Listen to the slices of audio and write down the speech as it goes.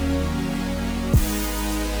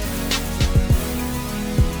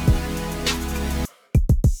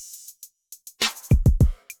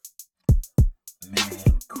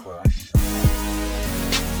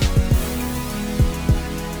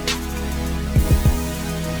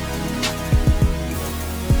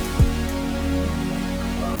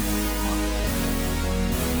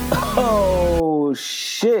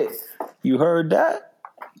shit. You heard that?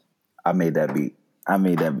 I made that beat. All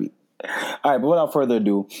right, but without further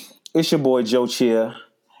ado, it's your boy Joe Chia,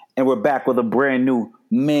 and we're back with a brand new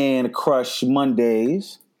Man Crush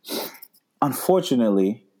Mondays.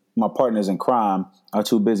 Unfortunately, my partners in crime are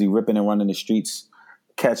too busy ripping and running the streets,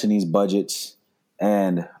 catching these budgets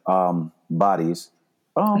and bodies.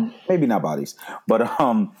 Maybe not bodies, but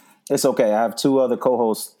it's okay. I have two other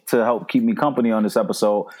co-hosts to help keep me company on this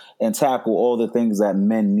episode and tackle all the things that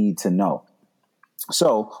men need to know.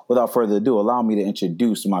 So, without further ado, allow me to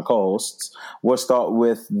introduce my co-hosts. We'll start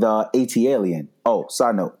with the AT Alien. Oh,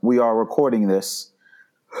 side note, we are recording this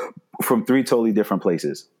from three totally different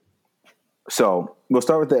places. So, we'll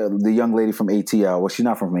start with the young lady from ATL. Well, she's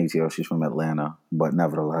not from ATL. She's from Atlanta, but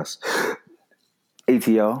nevertheless.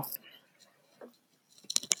 ATL.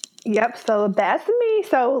 Yep, so that's me.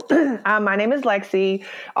 So my name is Lexi,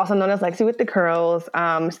 also known as Lexi with the Curls.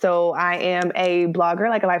 So I am a blogger,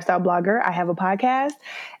 like a lifestyle blogger. I have a podcast,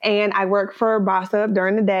 and I work for Boss Up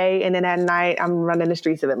during the day, and then at night I'm running the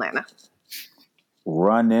streets of Atlanta.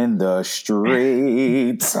 Running the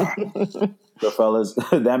streets. So fellas,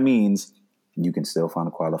 that means you can still find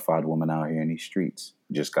a qualified woman out here in these streets.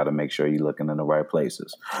 You just got to make sure you're looking in the right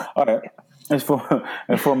places. All right. And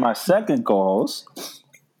for my second co-host,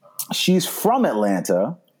 she's from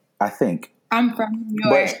Atlanta, I think. I'm from New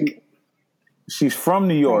York. She's from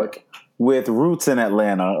New York with roots in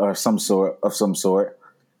Atlanta or some sort.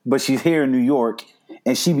 But she's here in New York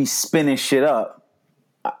and she be spinning shit up.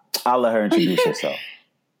 I'll let her introduce herself.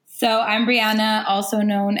 So I'm Brianna, also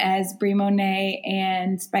known as Brie Monet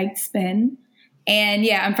and Spiked Spin. And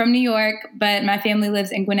yeah, I'm from New York, but my family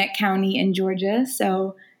lives in Gwinnett County in Georgia.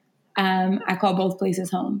 So I call both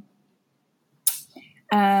places home.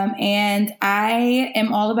 And I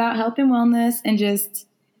am all about health and wellness and just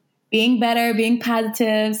being better, being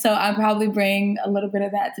positive. So I'll probably bring a little bit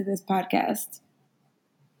of that to this podcast.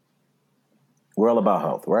 We're all about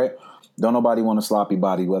health, right? Don't nobody want a sloppy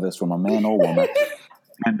body, whether it's from a man or woman.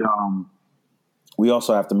 And we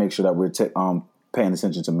also have to make sure that we're paying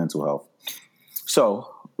attention to mental health.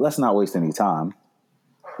 So let's not waste any time.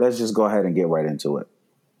 Let's just go ahead and get right into it.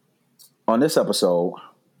 On this episode,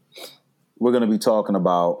 we're going to be talking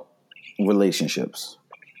about relationships.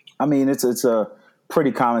 I mean, it's a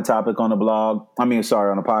pretty common topic on the blog. On the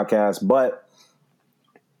podcast, but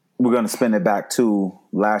we're going to spin it back to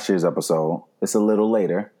last year's episode. It's a little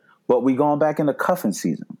later, but we're going back into cuffing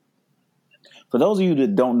season. For those of you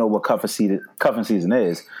that don't know what cuffing season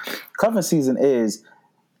is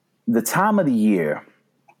the time of the year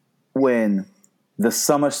when the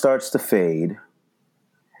summer starts to fade,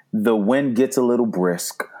 the wind gets a little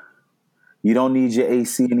brisk. You don't need your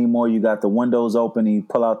AC anymore. You got the windows open and you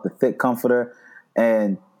pull out the thick comforter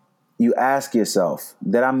and you ask yourself,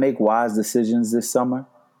 did I make wise decisions this summer?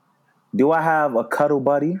 Do I have a cuddle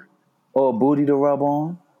buddy or a booty to rub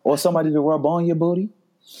on or somebody to rub on your booty?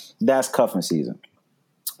 That's cuffing season.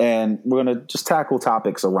 And we're going to just tackle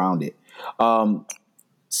topics around it.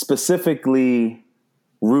 Specifically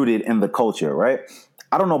rooted in the culture, right?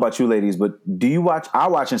 I don't know about you ladies, but I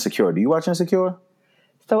watch Insecure. Do you watch Insecure?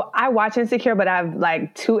 So I watch Insecure, but I'm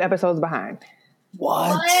like 2 episodes behind.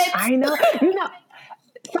 What? I know.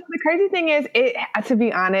 So the crazy thing is, to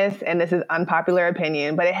be honest, and this is unpopular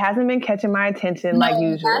opinion, but it hasn't been catching my attention like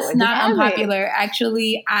usual. That's not unpopular.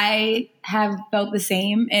 Actually, I have felt the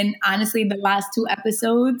same. And honestly, the last 2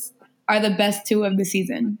 episodes are the best 2 of the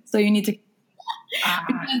season. So you need to...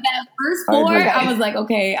 Because that first 4, I was like,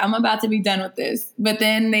 okay, I'm about to be done with this. But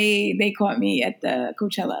then they caught me at the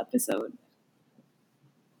Coachella episode.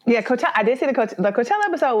 Yeah, I did see the Coachella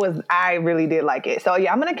episode I really did like it. So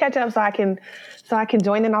yeah, I'm gonna catch up so I can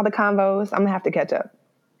join in all the convos. I'm gonna have to catch up.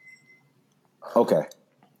 Okay.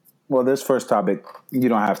 Well, this first topic, you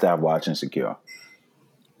don't have to have watch Insecure.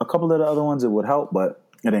 A couple of the other ones it would help, but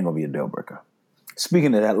it ain't gonna be a deal breaker.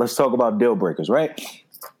 Speaking of that, let's talk about deal breakers, right?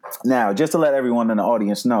 Now, just to let everyone in the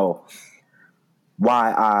audience know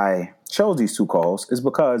why I chose these 2 calls is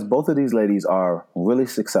because both of these ladies are really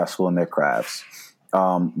successful in their crafts.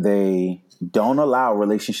 They don't allow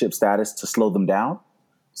relationship status to slow them down.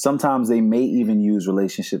 Sometimes they may even use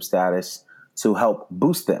relationship status to help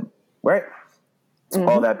boost them, right? Mm-hmm.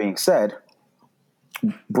 All that being said,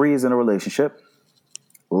 Bree is in a relationship.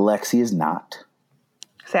 Lexi is not.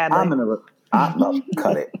 Sadly.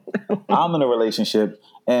 Cut it. I'm in a relationship,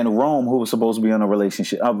 and Rome, who was supposed to be in a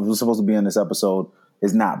relationship, was supposed to be in this episode,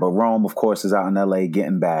 is not. But Rome, of course, is out in LA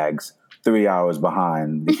getting bags 3 hours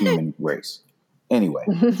behind the human race. Anyway,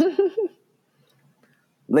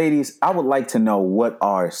 ladies, I would like to know what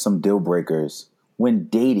are some deal breakers when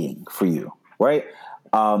dating for you, right?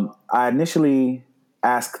 I initially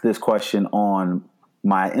ask this question on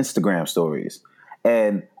my Instagram stories,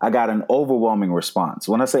 and I got an overwhelming response.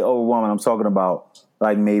 When I say overwhelming, I'm talking about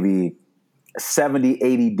like maybe 70,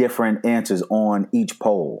 80 different answers on each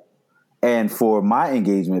poll. And for my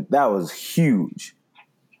engagement, that was huge.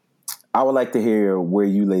 I would like to hear where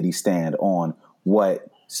you ladies stand on what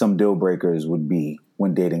some deal breakers would be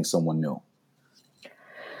when dating someone new.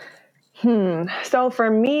 So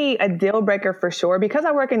for me, a deal breaker for sure, because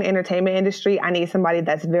I work in the entertainment industry, I need somebody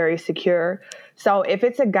that's very secure. So if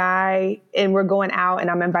it's a guy and we're going out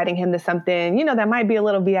and I'm inviting him to something, you know, that might be a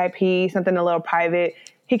little VIP, something a little private,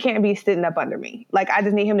 he can't be sitting up under me. Like, I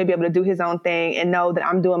just need him to be able to do his own thing and know that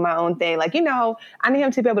I'm doing my own thing. Like, you know, I need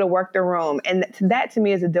him to be able to work the room. And that to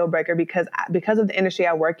me is a deal breaker because of the industry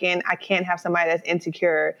I work in, I can't have somebody that's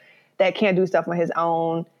insecure, that can't do stuff on his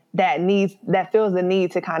own, that feels the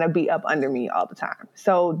need to kind of be up under me all the time.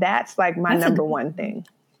 So that's like my number one thing.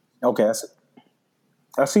 Okay,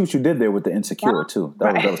 I see what you did there with the insecure too.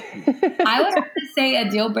 That was I would have to say a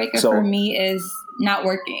deal breaker for me is not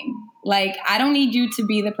working. Like, I don't need you to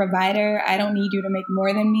be the provider. I don't need you to make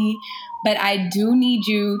more than me, but I do need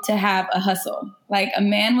you to have a hustle. Like, a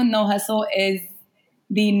man with no hustle is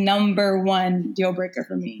the number one deal breaker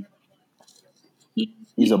for me.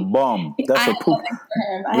 He's a bum. That's a poop.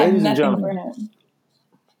 Ladies and gentlemen,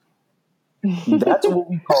 that's what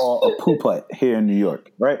we call a poop hut here in New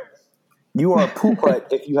York, right? You are a poop hut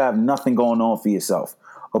if you have nothing going on for yourself.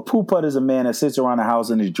 A poop hut is a man that sits around the house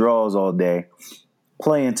in his drawers all day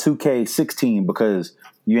playing 2K16 because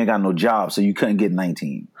you ain't got no job, so you couldn't get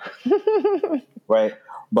 19. Right?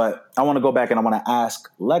 But I want to go back and I want to ask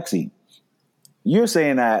Lexi. You're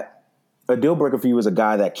saying that a deal breaker for you is a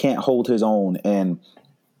guy that can't hold his own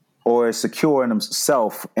or is secure in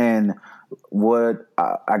himself in what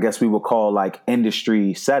I guess we would call like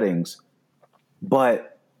industry settings.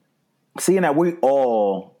 But seeing that we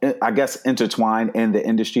all, I guess, intertwine in the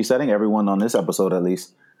industry setting, everyone on this episode at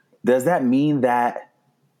least, does that mean that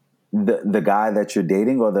the guy that you're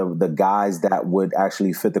dating or the guys that would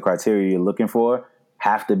actually fit the criteria you're looking for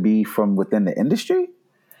have to be from within the industry?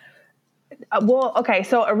 Well, okay.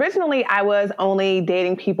 So originally I was only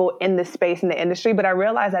dating people in the space in the industry, but I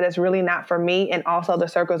realized that it's really not for me. And also the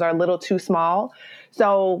circles are a little too small.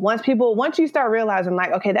 So once you start realizing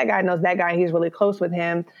like, okay, that guy knows that guy, he's really close with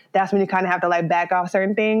him, that's when you kind of have to like back off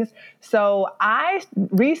certain things. So I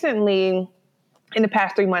recently, in the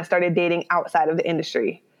past 3 months, started dating outside of the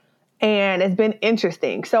industry. And it's been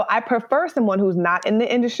interesting. So I prefer someone who's not in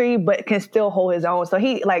the industry, but can still hold his own. So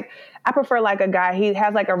I prefer like a guy, he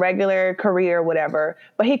has like a regular career or whatever,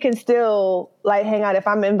 but he can still like hang out. If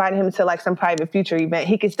I'm inviting him to like some private future event,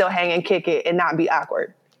 he can still hang and kick it and not be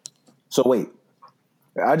awkward. So wait,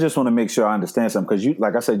 I just want to make sure I understand something. Because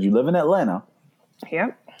like I said, you live in Atlanta.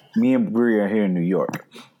 Yep. Me and Bree are here in New York.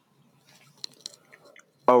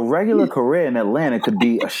 A regular career in Atlanta could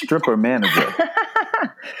be a stripper manager.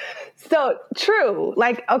 So true.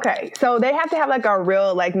 Like, okay. So they have to have like a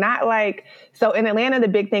real, like, not like, so in Atlanta, the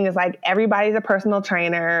big thing is like everybody's a personal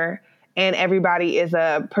trainer and everybody is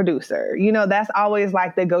a producer. You know, that's always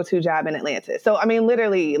like the go-to job in Atlanta. So, I mean,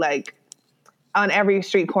 literally like on every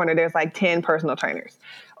street corner, there's like 10 personal trainers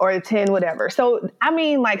or 10 whatever. So, I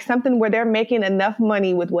mean, like something where they're making enough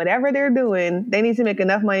money with whatever they're doing. They need to make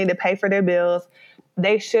enough money to pay for their bills.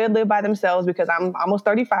 They should live by themselves because I'm almost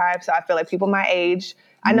 35. So I feel like people my age,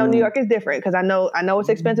 I know New York is different because I know it's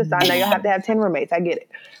expensive. So I know you'll have to have 10 roommates. I get it.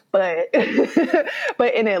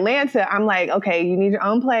 But in Atlanta, I'm like, okay, you need your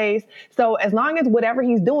own place. So as long as whatever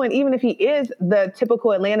he's doing, even if he is the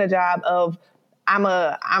typical Atlanta job of I'm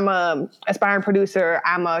a aspiring producer,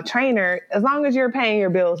 I'm a trainer, as long as you're paying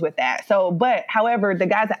your bills with that. So, but however, the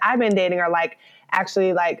guys that I've been dating are like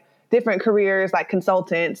actually like different careers, like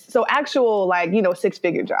consultants. So actual like,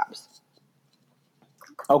 6-figure jobs.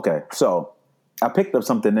 Okay. So I picked up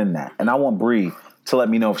something in that, and I want Bree to let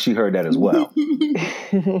me know if she heard that as well.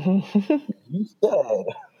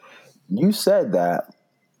 You said that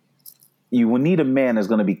you will need a man that's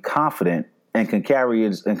going to be confident and can carry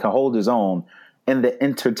his and can hold his own in the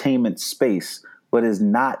entertainment space, but is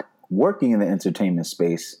not working in the entertainment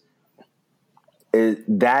space.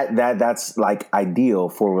 That's like ideal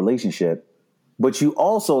for a relationship. But you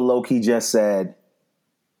also low-key just said,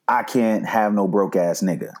 I can't have no broke ass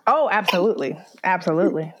nigga. Oh, absolutely.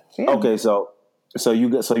 Absolutely. Yeah. Okay, so you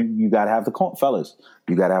got to have the fellas.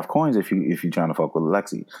 You got to have coins if you're trying to fuck with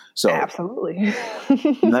Lexi. So absolutely.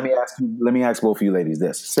 let me ask both of you ladies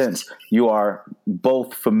this. Since you are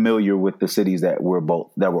both familiar with the cities that we're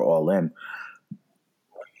all in,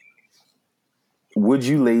 would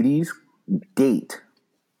you ladies date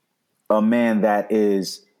a man that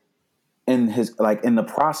is in the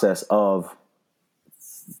process of,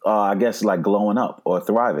 I guess, like glowing up or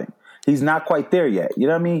thriving. He's not quite there yet. You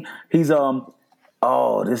know what I mean? He's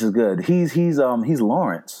oh, this is good. He's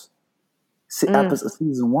Lawrence. Episode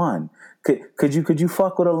season 1. Could you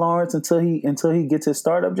fuck with a Lawrence until he gets his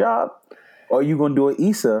startup job, or are you gonna do an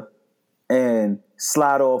Issa and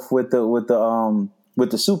slide off with the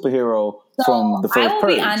superhero from the first I will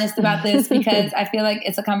Purge? be honest about this because I feel like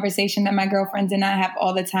it's a conversation that my girlfriends and I have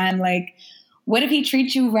all the time. Like, what if he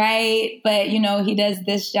treats you right, but he does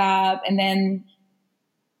this job and then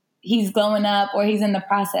he's glowing up or he's in the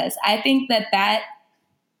process? I think that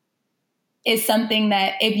is something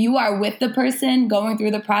that if you are with the person going through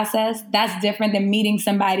the process, that's different than meeting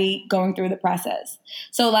somebody going through the process.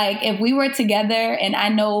 So like if we were together and I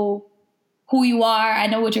know who you are, I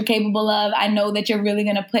know what you're capable of, I know that you're really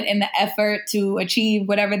going to put in the effort to achieve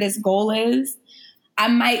whatever this goal is, I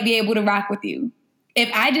might be able to rock with you. If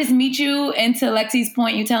I just meet you, and to Lexi's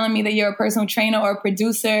point, you're telling me that you're a personal trainer or a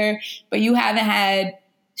producer, but you haven't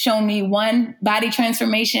shown me one body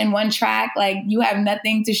transformation, one track, like you have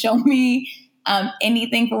nothing to show me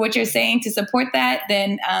anything for what you're saying to support that,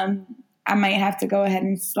 then I might have to go ahead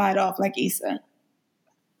and slide off like Issa.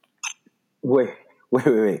 Wait.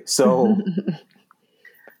 So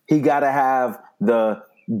he got to have the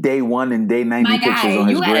day 1 and day 90 pictures on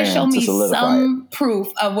his gram to solidify it. You got to show me some proof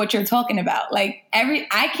of what you're talking about. Like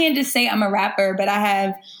I can't just say I'm a rapper, but I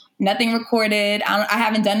have nothing recorded. I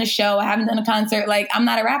haven't done a show. I haven't done a concert. Like, I'm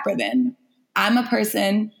not a rapper then. I'm a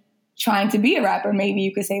person trying to be a rapper. Maybe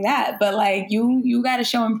you could say that. But, like, you got to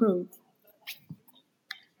show and prove.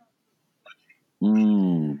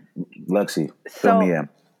 Lexi, fill me in.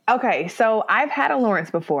 Okay, so I've had a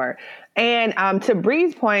Lawrence before. And to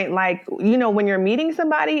Bree's point, like, when you're meeting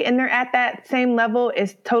somebody and they're at that same level,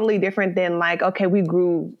 it's totally different than like, okay, we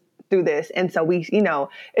grew through this. And so we,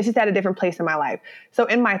 it's just at a different place in my life. So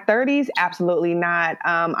in my 30s, absolutely not.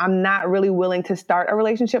 I'm not really willing to start a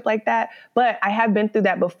relationship like that, but I have been through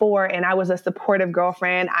that before. And I was a supportive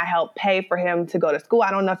girlfriend. I helped pay for him to go to school.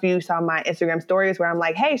 I don't know if you saw my Instagram stories where I'm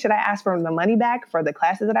like, hey, should I ask for the money back for the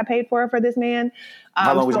classes that I paid for this man?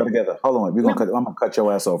 How long we been together? Hold on. I'm going to cut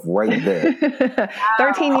your ass off right there.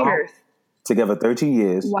 13 years. Together 13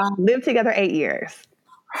 years. Wow. Lived together 8 years.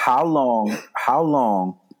 How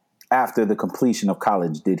long after the completion of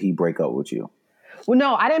college did he break up with you? Well,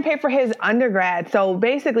 no, I didn't pay for his undergrad. So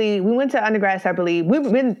basically, we went to undergrad separately.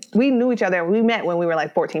 We knew each other. We met when we were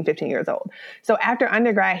like 14, 15 years old. So after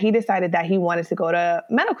undergrad, he decided that he wanted to go to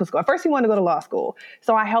medical school. At first, he wanted to go to law school.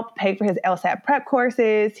 So I helped pay for his LSAT prep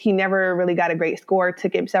courses. He never really got a great score,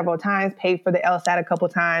 took it several times, paid for the LSAT a couple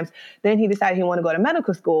times. Then he decided he wanted to go to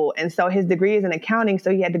medical school. And so his degree is in accounting.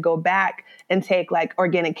 So he had to go back and take like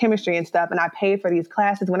organic chemistry and stuff. And I paid for these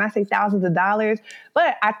classes, when I say thousands of dollars,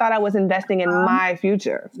 but I thought I was investing in my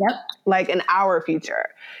future, like in our future.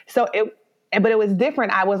 So but it was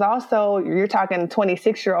different. I was also, you're talking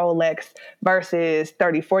 26-year-old Lex versus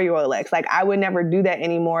 34-year-old Lex. Like I would never do that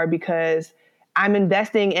anymore because I'm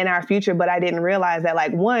investing in our future, but I didn't realize that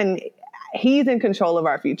like one, he's in control of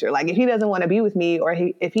our future. Like if he doesn't want to be with me or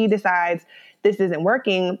if he decides this isn't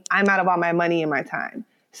working, I'm out of all my money and my time.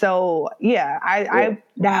 So yeah, I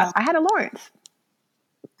had a Lawrence.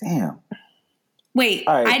 Damn. Wait,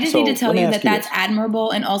 right, I just need to tell you that that's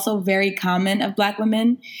admirable and also very common of Black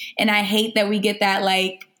women. And I hate that we get that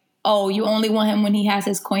like, oh, you only want him when he has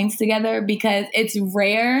his coins together, because it's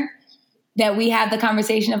rare that we have the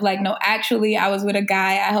conversation of like, no, actually, I was with a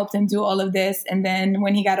guy. I helped him do all of this. And then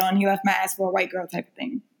when he got on, he left my ass for a white girl type of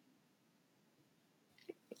thing.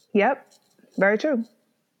 Yep. Very true.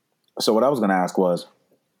 So what I was going to ask was,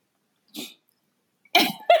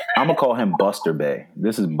 I'm going to call him Buster Bay.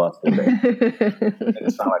 This is Buster Bay.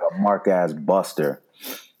 It's not like a mark-ass Buster.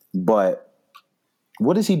 But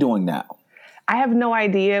what is he doing now? I have no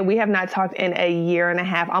idea. We have not talked in a year and a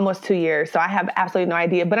half, almost 2 years. So I have absolutely no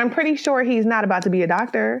idea. But I'm pretty sure he's not about to be a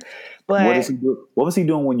doctor. But what was he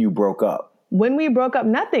doing when you broke up? When we broke up,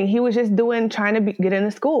 nothing. He was just trying to get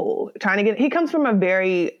into school, he comes from a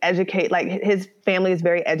very educated, like his family is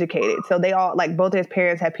very educated. So they all, like both his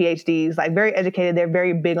parents have PhDs, like very educated. They're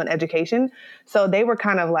very big on education. So they were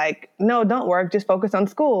kind of like, no, don't work, just focus on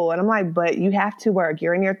school. And I'm like, but you have to work.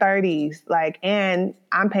 You're in your 30s, like, and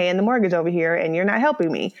I'm paying the mortgage over here and you're not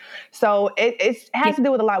helping me. So it has to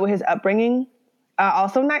do with a lot with his upbringing.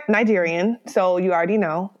 Also Nigerian, so you already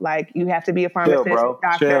know, like you have to be a pharmacist,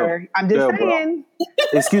 doctor. Chill. I'm just saying.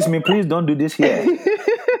 Excuse me, please don't do this here.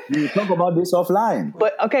 You talk about this offline.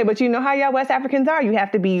 But you know how y'all West Africans are. You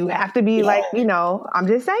have to be like, I'm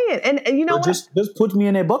just saying. And you know what? Just put me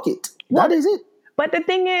in a bucket. That is it. But the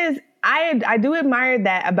thing is, I do admire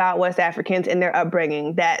that about West Africans and their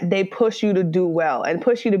upbringing, that they push you to do well and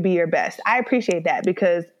push you to be your best. I appreciate that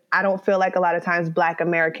because I don't feel like a lot of times Black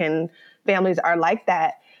American families are like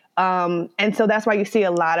that. And so that's why you see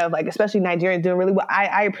a lot of like, especially Nigerians doing really well.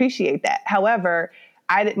 I appreciate that. However,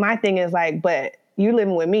 my thing is like, but you're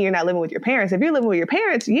living with me, you're not living with your parents. If you're living with your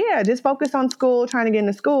parents, yeah, just focus on school, trying to get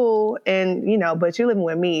into school and, but you're living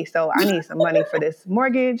with me. So I need some money for this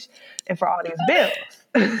mortgage and for all these bills.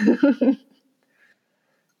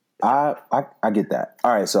 I get that.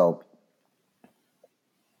 All right. So,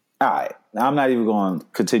 all right. I'm not even going to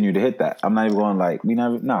continue to hit that. I'm not even going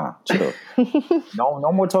chill.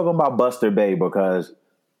 No more talking about Buster Bay because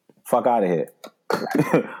fuck out of here.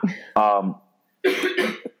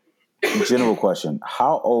 General question.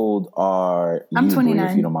 How old are you, I'm 29.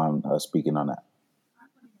 Bree, if you don't mind speaking on that?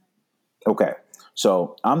 Okay.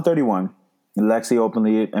 So I'm 31. Lexi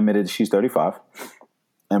openly admitted she's 35.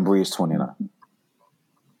 And Bree is 29.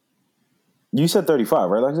 You said 35,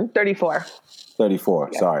 right, Lexi? 34. 34.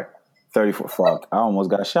 Yeah. Sorry. 34. Fuck. I almost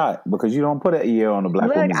got shot because you don't put a year on the Black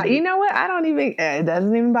woman's age. You know what? I don't even, it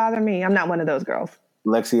doesn't even bother me. I'm not one of those girls.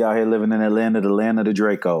 Lexi out here living in Atlanta, the land of the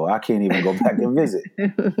Draco. I can't even go back and visit.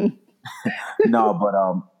 No, but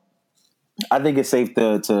I think it's safe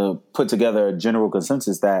to put together a general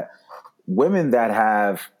consensus that women that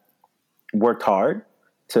have worked hard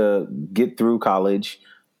to get through college,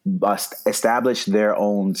 establish their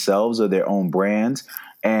own selves or their own brands,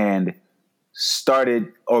 and started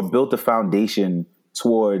or built a foundation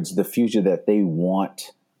towards the future that they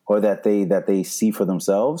want or that they see for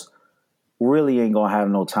themselves, really ain't gonna have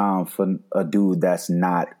no time for a dude that's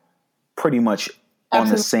not pretty much on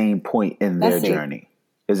the same point in their journey.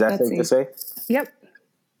 Is that safe to say? Yep.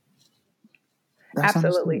 That's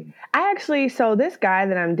absolutely. So this guy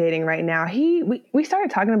that I'm dating right now, we started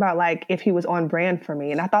talking about like if he was on brand for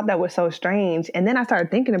me. And I thought that was so strange. And then I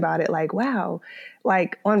started thinking about it like, wow,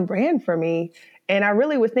 like on brand for me. And I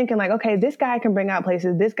really was thinking like, okay, this guy can bring out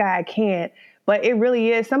places, this guy I can't. But it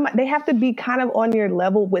really is they have to be kind of on your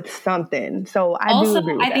level with something. So I do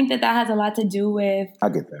agree with that. I think that has a lot to do with, I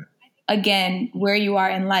get that. Again, where you are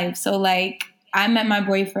in life. So like I met my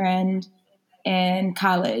boyfriend in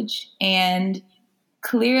college and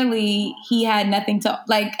clearly he had nothing to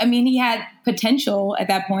he had potential at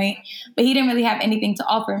that point, but he didn't really have anything to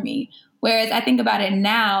offer me. Whereas I think about it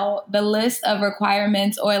now, the list of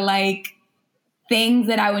requirements or like things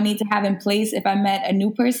that I would need to have in place if I met a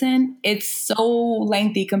new person, it's so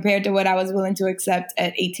lengthy compared to what I was willing to accept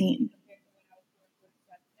at 18.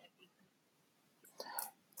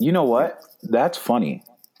 You know what? That's funny,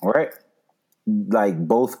 right? Like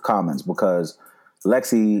both comments, because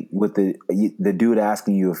Lexi, with the dude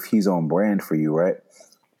asking you if he's on brand for you, right?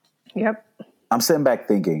 Yep. I'm sitting back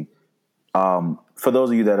thinking, for those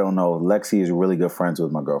of you that don't know, Lexi is really good friends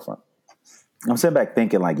with my girlfriend. I'm sitting back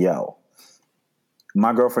thinking like, yo,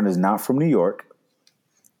 my girlfriend is not from New York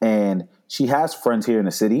and she has friends here in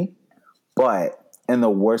the city, but in the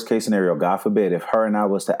worst case scenario, God forbid, if her and I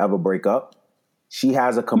was to ever break up, she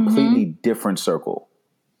has a completely different circle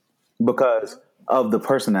because of the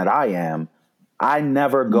person that I am. I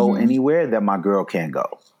never go anywhere that my girl can't go.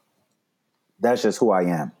 That's just who I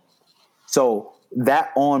am. So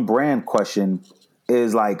that on brand question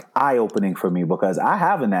is like eye-opening for me because I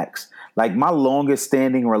have an ex. Like my longest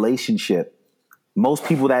standing relationship, most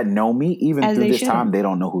people that know me, even through this time, they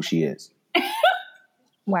don't know who she is.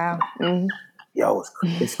 Wow. Mm-hmm. Yo,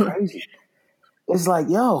 it's crazy. It's like,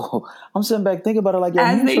 yo, I'm sitting back thinking about it like, yo,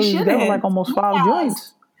 me and Shorty together like almost 5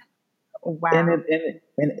 joints. Wow. And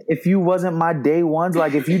if you wasn't my day ones,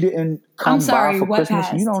 like if you didn't come by for Christmas,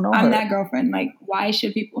 passed? You don't know I'm her. That girlfriend. Like, why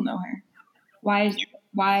should people know her? Why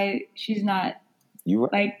she's not? You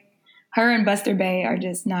right. Like, her and Buster Bay are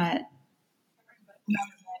just not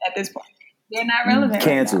at this point. They're not relevant.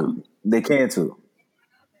 Canceled. Right now. They canceled.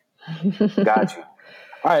 Got you.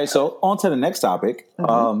 All right, so on to the next topic.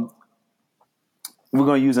 We're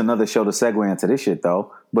going to use another show to segue into this shit,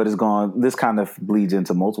 though. But this kind of bleeds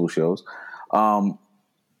into multiple shows.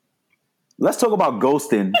 Let's talk about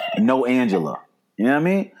ghosting. No Angela. You know what I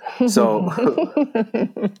mean? So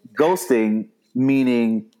ghosting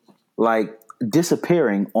meaning like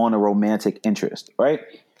disappearing on a romantic interest, right?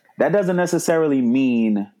 That doesn't necessarily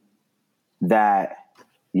mean that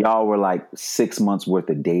y'all were like 6 months worth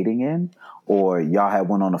of dating in, or y'all had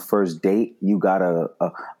went on a first date. You got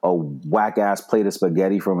a whack ass plate of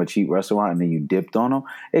spaghetti from a cheap restaurant and then you dipped on them.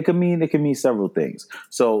 It can mean several things.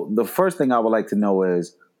 So the first thing I would like to know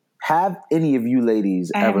is, have any of you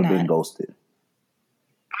ladies ever been ghosted?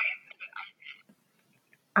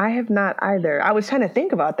 I have not either. I was trying to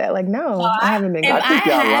think about that. Like, no, I haven't been. If I think I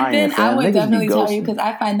y'all had lying, been, fam. I would Niggas be definitely tell you ghosting. because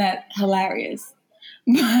I find that hilarious.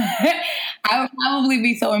 I would probably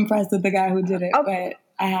be so impressed with the guy who did it, but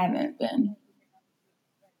I haven't been.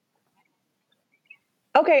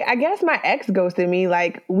 Okay, I guess my ex ghosted me.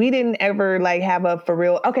 Like, we didn't ever like have a for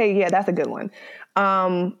real. Okay, yeah, that's a good one.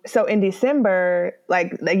 So in December,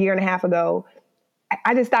 like a year and a half ago,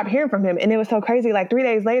 I just stopped hearing from him, and it was so crazy. Like 3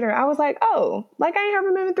 days later, I was like, "Oh, like I ain't heard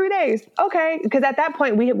from him in 3 days." Okay, because at that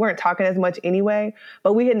point we weren't talking as much anyway,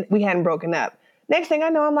 but we hadn't broken up. Next thing I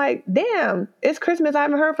know, I'm like, "Damn, it's Christmas. I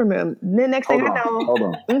haven't heard from him." Then next thing I know, Hold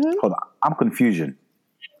on. I'm confusion.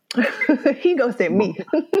 he ghosted me.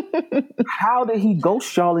 How did he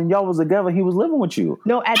ghost y'all and y'all was together? He was living with you.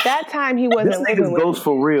 No, at that time he This wasn't living nigga's with ghost me.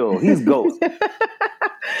 for real. He's ghost.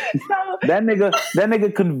 So That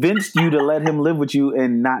nigga convinced you to let him live with you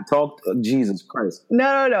and not talk to Jesus Christ.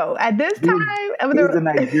 no. At this time of He's a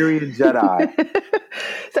Nigerian Jedi.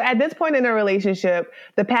 So at this point in the relationship,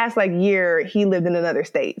 the past like year, he lived in another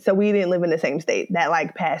state. So we didn't live in the same state that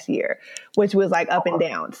like past year, which was like up and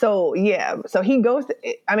down. So yeah, so he ghosted.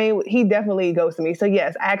 I mean, he definitely ghosted me. So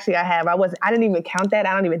yes, actually I have. I didn't even count that.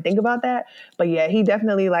 I don't even think about that. But yeah, he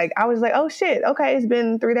definitely like, I was like, oh shit, okay, it's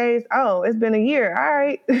been 3 days. Oh, it's been a year. All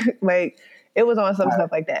right. Like it was on some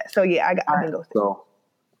stuff like that. So yeah, I've been ghosted. So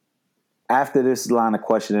after this line of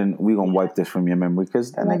questioning, we gonna wipe this from your memory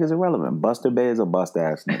because that nigga's irrelevant. Buster Bay is a bust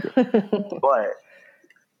ass nigga. But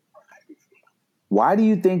why do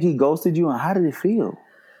you think he ghosted you, and how did it feel?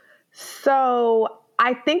 So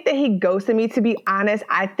I think that he ghosted me. To be honest,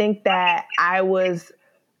 I think that I was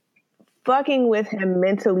fucking with him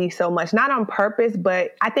mentally so much, not on purpose,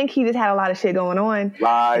 but I think he just had a lot of shit going on.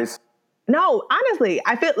 Lies. No, honestly,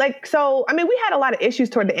 I feel like, so, I mean, we had a lot of issues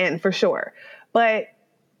toward the end for sure, but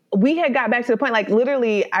we had got back to the point, like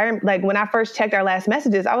literally, like when I first checked our last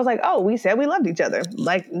messages, I was like, oh, we said we loved each other.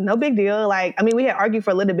 Like, no big deal. Like, I mean, we had argued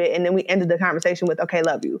for a little bit and then we ended the conversation with, okay,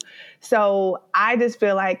 love you. So I just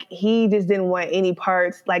feel like he just didn't want any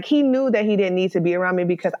parts. Like he knew that he didn't need to be around me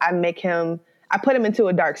because I put him into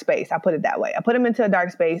a dark space. I put it that way. I put him into a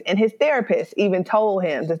dark space, and his therapist even told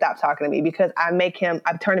him to stop talking to me because I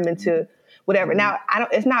turn him into whatever. Now,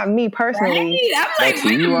 it's not me personally. Right? I'm like,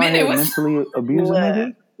 wait a minute. Mentally abusing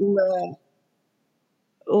nigga?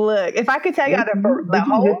 Look, if I could tell y'all the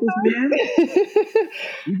whole hit this man?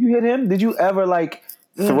 Did you hit him? Did you ever like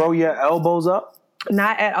throw your elbows up?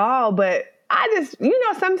 Not at all, but I just,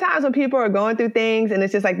 sometimes when people are going through things and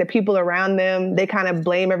it's just like the people around them, they kind of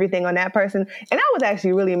blame everything on that person. And I was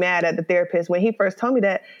actually really mad at the therapist when he first told me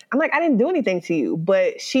that. I'm like, I didn't do anything to you,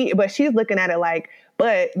 but she's looking at it like,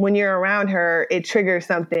 but when you're around her, it triggers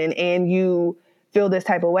something and you feel this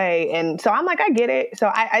type of way. And so I'm like, I get it.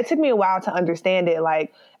 So it took me a while to understand it.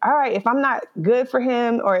 Like, all right, if I'm not good for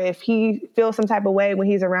him or if he feels some type of way when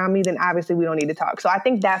he's around me, then obviously we don't need to talk. So I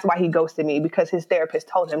think that's why he ghosted me, because his therapist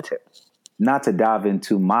told him to. Not to dive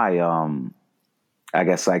into my, I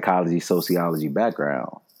guess, psychology, sociology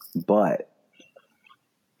background, but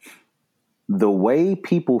the way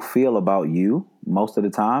people feel about you most of the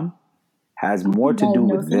time has more to do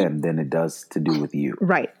with them than it does to do with you.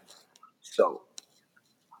 Right.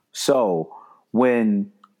 So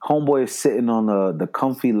when homeboy is sitting on the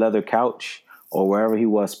comfy leather couch or wherever he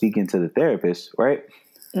was speaking to the therapist, right?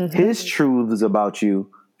 Mm-hmm. His truths about you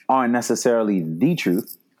aren't necessarily the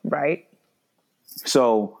truth. Right.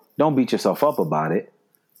 So don't beat yourself up about it.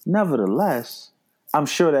 Nevertheless, I'm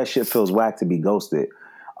sure that shit feels whack to be ghosted.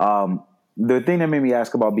 The thing that made me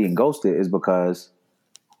ask about being ghosted is because,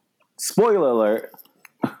 spoiler alert,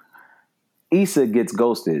 Issa gets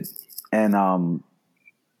ghosted. And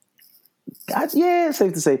it's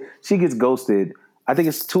safe to say she gets ghosted. I think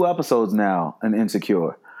it's 2 episodes now in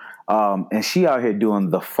Insecure. And she out here doing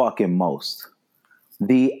the fucking most.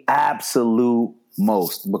 The absolute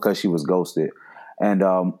most, because she was ghosted. And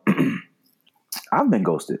I've been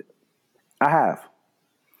ghosted. I have.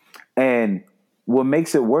 And what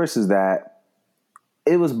makes it worse is that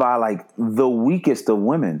it was by like the weakest of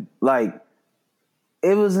women. Like,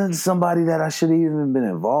 it wasn't somebody that I should have even been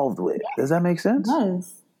involved with. Does that make sense? It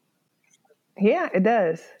does. Yeah, it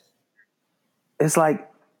does. It's like,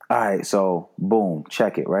 all right, so boom,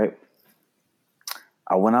 check it, right?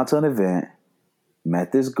 I went out to an event,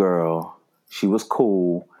 met this girl. She was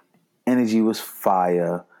cool. Energy was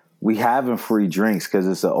fire. We having free drinks because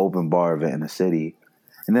it's an open bar event in the city.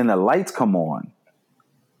 And then the lights come on.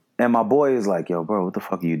 And my boy is like, yo, bro, what the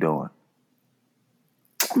fuck are you doing?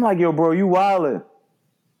 I'm like, yo, bro, you wildin'.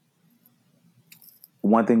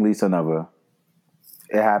 One thing leads to another.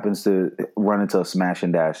 It happens to run into a smash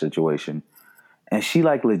and dash situation. And she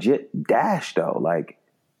like legit dashed though. Like,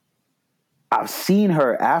 I've seen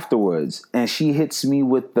her afterwards, and she hits me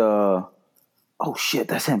with the, oh shit,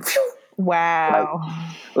 that's him. Phew. Wow.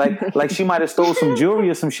 Like she might have stole some jewelry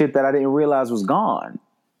or some shit that I didn't realize was gone.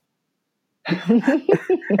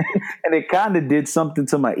 And it kind of did something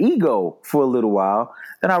to my ego for a little while.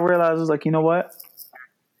 Then I realized, I was like, you know what?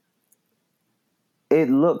 It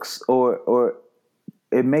looks, or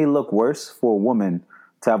it may look worse for a woman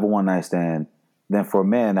to have a one night stand than for a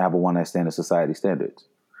man to have a one night stand of society standards.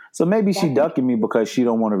 So maybe she ducking me because she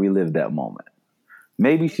don't want to relive that moment.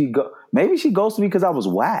 Maybe she ghosted me because I was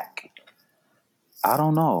whack. I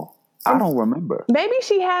don't know. I don't remember. Maybe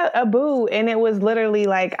she had a boo and it was literally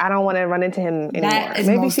like, I don't want to run into him anymore. That is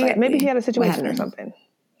Maybe she had a situation or something.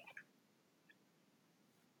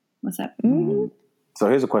 What's up? Mm-hmm. So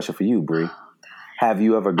here's a question for you, Bree. Have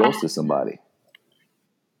you ever ghosted somebody?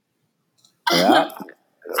 Yeah.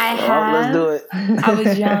 I have. Let's do it. I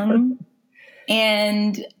was young,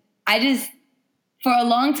 and for a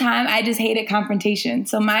long time, I just hated confrontation.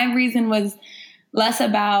 So my reason was less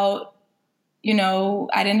about,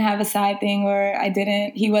 I didn't have a side thing or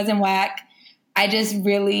he wasn't whack. I just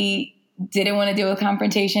really didn't want to deal with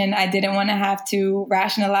confrontation. I didn't want to have to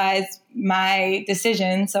rationalize my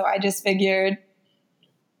decision. So I just figured,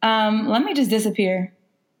 let me just disappear.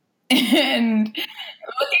 And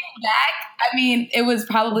looking back, I mean, it was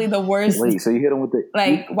probably the worst. Wait, so you hit him with the...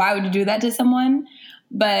 Like, why would you do that to someone?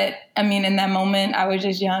 But, I mean, in that moment, I was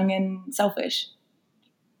just young and selfish.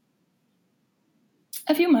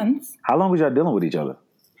 A few months. How long was y'all dealing with each other?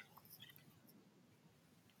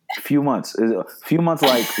 A few months. Is it a few months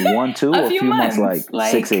like 1, 2, or a few months like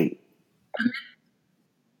 6, 8?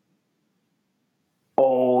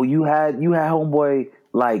 Oh, you had homeboy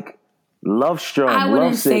like love strong. I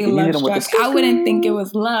wouldn't say love struck. I wouldn't think it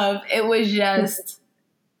was love. It was just,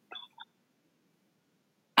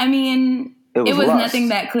 I mean, it was nothing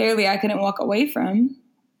that clearly I couldn't walk away from.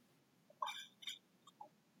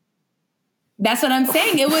 That's what I'm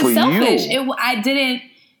saying. It was selfish. I didn't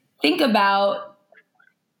think about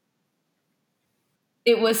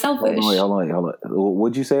it was selfish. Hold on.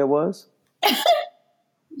 What'd you say it was?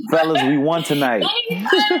 Fellas, we won tonight.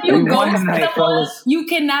 We won tonight, fellas. You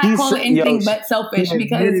cannot call it anything but selfish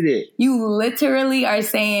because you literally are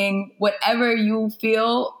saying whatever you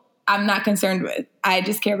feel, I'm not concerned with. I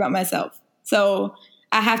just care about myself. So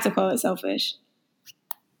I have to call it selfish.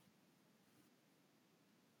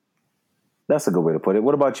 That's a good way to put it.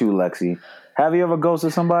 What about you, Lexi? Have you ever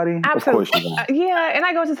ghosted somebody? Absolutely. Of course you have. Yeah, and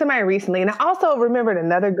I ghosted somebody recently, and I also remembered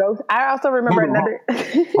another ghost. I also remember another.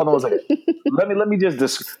 Hold on a second. Let me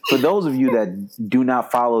just for those of you that do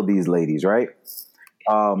not follow these ladies, right?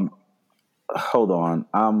 Hold on.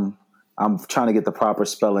 I'm trying to get the proper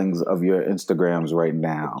spellings of your Instagrams right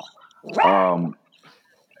now.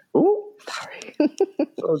 Sorry.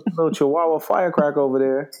 little Chihuahua firecracker over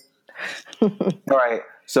there. All right.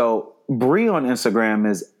 So Bree on Instagram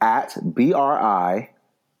is at BRI.MONEE.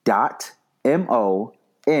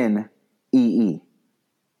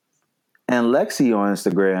 And Lexi on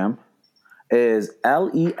Instagram is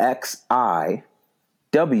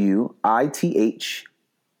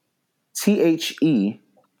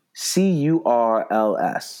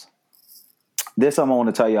LEXIWITHTHECURLS. This I want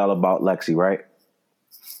to tell y'all about Lexi, right?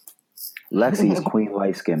 Lexi is Queen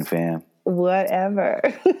Light Skin, fam. Whatever.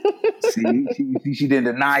 See, she didn't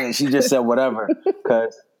deny it. She just said whatever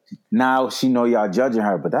because now she know y'all judging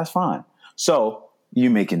her, but that's fine. So you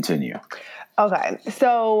may continue. Okay,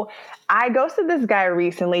 so I ghosted this guy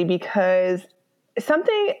recently because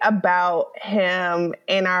something about him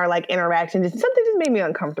and our interaction, something just made me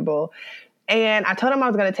uncomfortable. And I told him I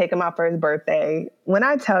was going to take him out for his birthday. When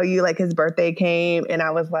I tell you, his birthday came and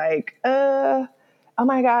I was like, oh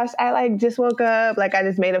my gosh, I just woke up, I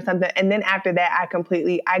just made up something. And then after that,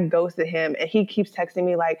 I ghosted him, and he keeps texting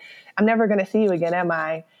me I'm never going to see you again, am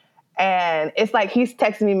I? And it's he's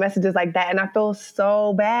texting me messages like that, and I feel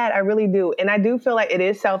so bad. I really do. And I do feel like it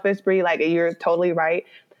is selfish, Bree. You're totally right.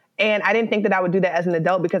 And I didn't think that I would do that as an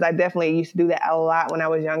adult because I definitely used to do that a lot when I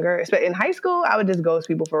was younger. But in high school, I would just ghost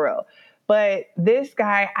people for real. But this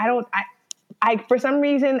guy, I for some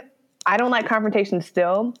reason, I don't like confrontation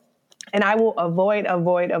still. And I will avoid.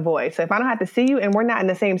 So if I don't have to see you and we're not in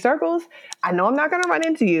the same circles, I know I'm not going to run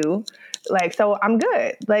into you. So I'm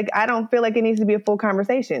good. I don't feel like it needs to be a full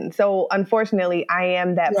conversation. So unfortunately, I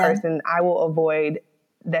am that person. I will avoid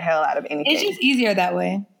the hell out of anything. It's just easier that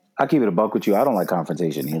way. I'll keep it a buck with you. I don't like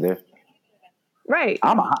confrontation either. Right.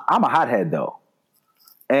 I'm a hothead though.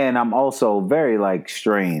 And I'm also very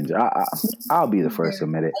strange. I'll be the first to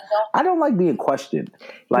admit it. I don't like being questioned.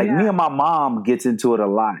 Me and my mom gets into it a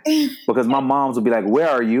lot because my moms will be like, "Where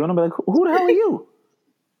are you?" And I'll be like, "Who the hell are you?"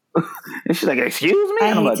 And she's like, excuse me?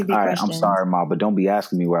 And I'm like, all right, I'm questioned. sorry, Ma, but don't be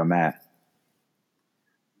asking me where I'm at.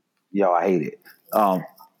 Yo, I hate it. And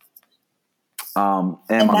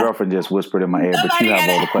my girlfriend just whispered in my ear, but you have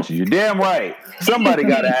all the questions. You're damn right. Somebody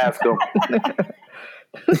got to ask them.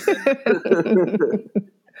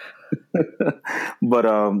 But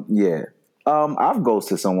yeah, I've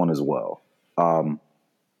ghosted someone as well. I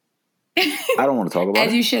don't want to talk about it.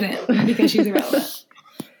 As you shouldn't, because she's irrelevant.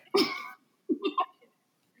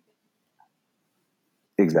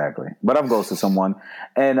 Exactly. But I've ghosted someone,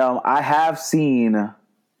 and I have seen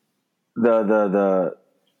the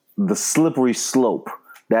slippery slope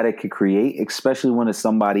that it could create, especially when it's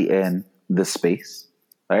somebody in the space,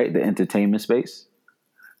 right? The entertainment space.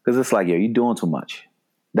 Because it's like, yo, you're doing too much.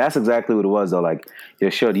 That's exactly what it was, though. Like, yo,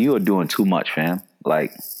 Shorty, you are doing too much, fam.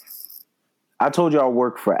 Like, I told you I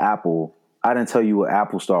work for Apple. I didn't tell you what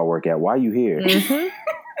Apple Store I work at. Why are you here? Mm-hmm.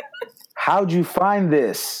 How'd you find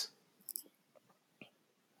this?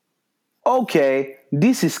 Okay,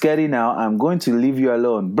 this is scary now. I'm going to leave you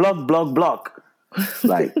alone. Block, block, block.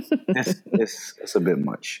 Like, it's a bit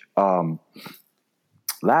much.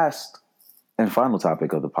 Last and final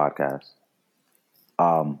topic of the podcast.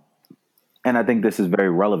 And I think this is very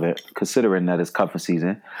relevant considering that it's cuffing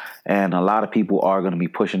season and a lot of people are going to be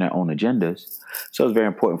pushing their own agendas. So it's very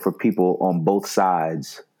important for people on both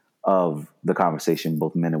sides of the conversation,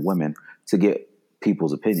 both men and women, to get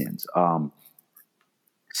people's opinions.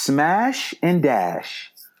 Smash and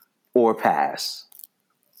dash or pass.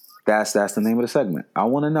 That's the name of the segment. I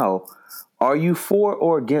want to know, are you for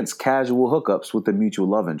or against casual hookups with a mutual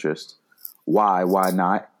love interest? Why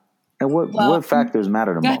not? And what factors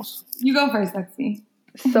matter the most? You go first, Lexi.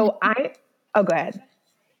 So go ahead.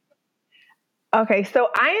 Okay, so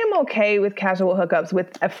I am okay with casual hookups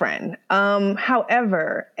with a friend.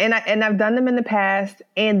 However, and I've done them in the past,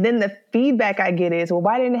 and then the feedback I get is, well,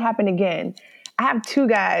 why didn't it happen again? I have 2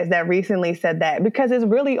 guys that recently said that because it's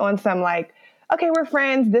really on some like, okay, we're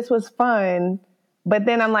friends, this was fun, but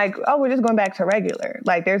then I'm like, oh, we're just going back to regular.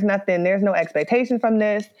 Like there's no expectation from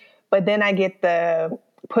this, but then I get the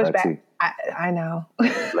pushback. I know.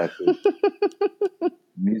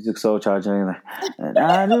 Music Soul Charging. Like,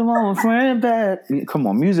 I just want my friend back. Come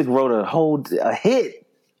on, Music wrote a hit.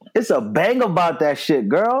 It's a bang about that shit,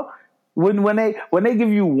 girl. When they give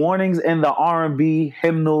you warnings in the R&B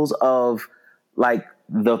hymnals of like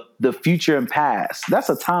the future and past, that's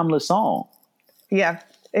a timeless song. Yeah,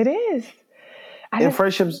 it is. And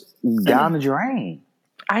friendships down the drain.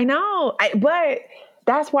 I know, but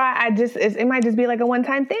that's why it might just be like a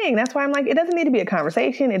one-time thing. That's why I'm like, it doesn't need to be a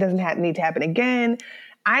conversation. It doesn't need to happen again.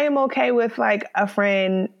 I am okay with like a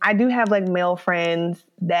friend. I do have like male friends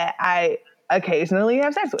that I occasionally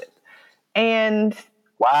have sex with. And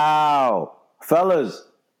wow, fellas,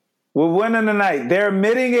 we're winning tonight. They're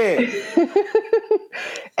admitting it.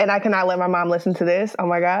 And I cannot let my mom listen to this. Oh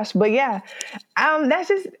my gosh. But yeah, that's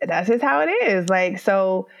just how it is. Like,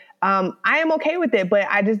 so I am okay with it, but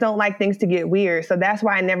I just don't like things to get weird. So that's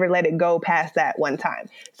why I never let it go past that one time.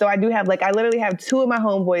 So I do have I literally have 2 of my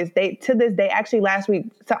homeboys. They, to this day, actually last week,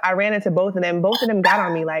 so I ran into both of them. Both of them got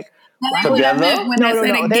on me like, together?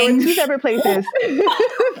 No. They were 2 separate places.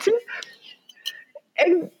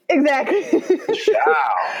 Exactly.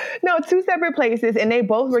 Wow. No, 2 separate places, and they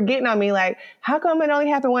both were getting on me like, how come it only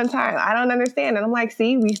happened one time? I don't understand. And I'm like,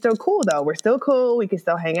 see, we still cool though. We're still cool. We can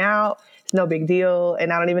still hang out. It's no big deal.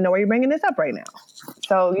 And I don't even know why you're bringing this up right now.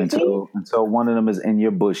 So until one of them is in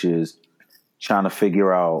your bushes trying to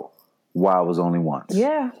figure out why it was only once.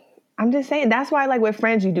 Yeah. I'm just saying, that's why like with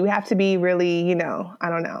friends, you do have to be really, I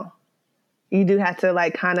don't know. You do have to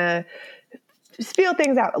like kind of feel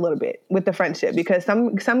things out a little bit with the friendship, because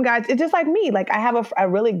some guys, it's just like me. Like I have a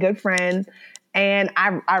really good friend and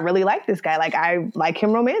I really like this guy. Like I like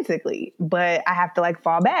him romantically, but I have to like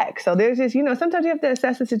fall back. So there's just, sometimes you have to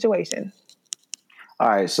assess the situation. All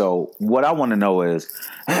right. So what I want to know is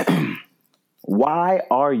why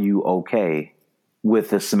are you okay with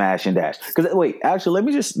the smash and dash? Because wait, actually, let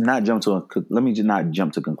me just not jump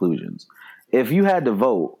to conclusions. If you had to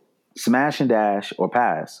vote smash and dash or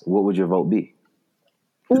pass, what would your vote be?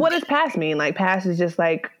 What does pass mean? Like pass is just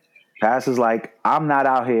like... Pass is like, I'm not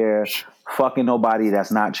out here fucking nobody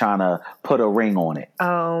that's not trying to put a ring on it.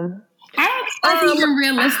 That's even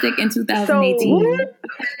realistic in 2018. So,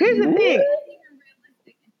 here's the thing.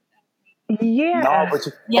 Yeah. No, but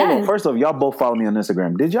hold on. First off, y'all both follow me on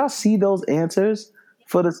Instagram. Did y'all see those answers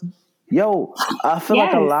for this? Yo, I feel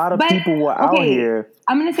like a lot of people were out here.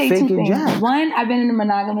 I'm going to say 2 things. Jack. One, I've been in a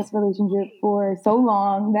monogamous relationship for so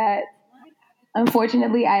long that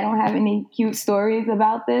unfortunately I don't have any cute stories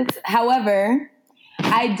about this. However,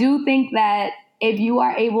 I do think that if you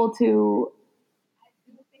are able to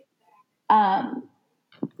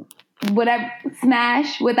whatever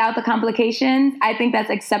smash without the complications, I think that's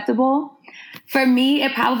acceptable. For me,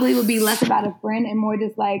 it probably would be less about a friend and more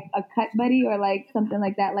just like a cut buddy or like something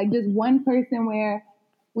like that. Like just one person where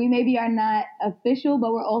we maybe are not official,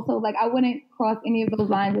 but we're also like, I wouldn't cross any of those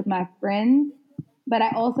lines with my friends. But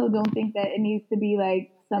I also don't think that it needs to be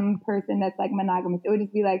like some person that's like monogamous. It would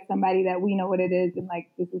just be like somebody that we know what it is and like,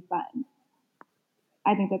 this is fun.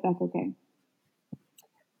 I think that that's okay.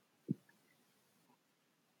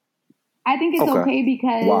 I think it's okay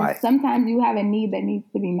because sometimes you have a need that needs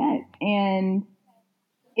to be met. And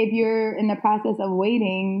if you're in the process of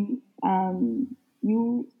waiting,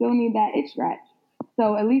 you still need that itch scratch.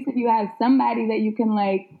 So at least if you have somebody that you can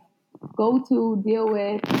like go to, deal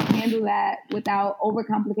with, handle that without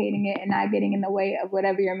overcomplicating it and not getting in the way of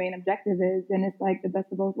whatever your main objective is, then it's like the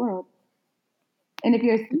best of both worlds. And if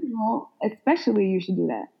you're single, especially, you should do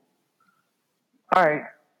that. All right.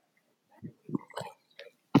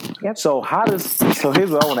 Yep. So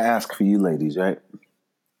here's what I want to ask for you ladies, right?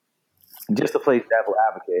 Just to play devil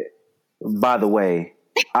advocate. By the way,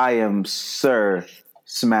 I am Sir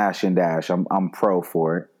Smash and Dash. I'm pro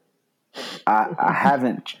for it. I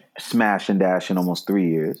haven't smashed and dashed in almost 3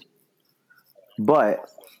 years. But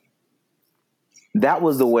that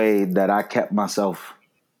was the way that I kept myself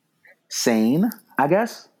sane, I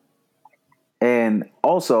guess. And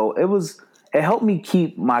also it helped me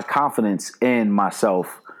keep my confidence in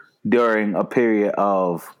myself during a period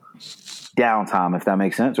of downtime, if that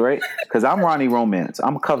makes sense, right? Because I'm Ronnie Romance.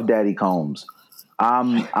 I'm Cuff Daddy Combs.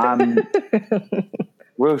 I'm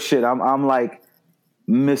real shit. I'm like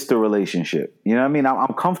Mr. Relationship. You know what I mean?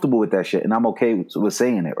 I'm comfortable with that shit, and I'm okay with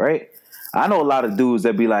saying it, right? I know a lot of dudes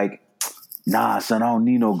that be like, nah, son, I don't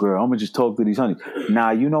need no girl. I'm going to just talk to these honeys.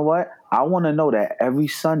 Nah, you know what? I want to know that every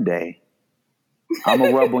Sunday I'm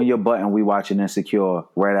going to rub on your butt and we watching Insecure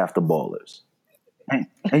right after Ballers.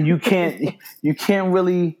 And you can't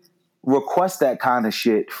really request that kind of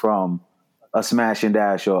shit from a Smash and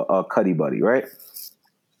Dash or a Cuddy Buddy, right?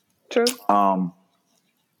 True.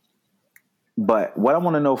 But what I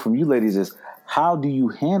want to know from you ladies is, how do you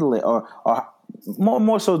handle it? Or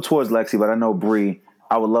more so towards Lexi, but I know Bree,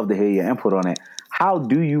 I would love to hear your input on it. How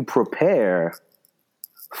do you prepare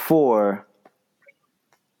for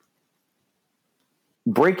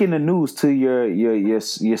breaking the news to your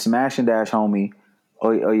Smash and Dash homie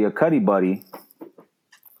or your Cuddy Buddy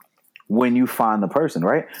when you find the person,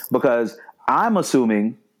 right? Because I'm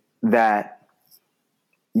assuming that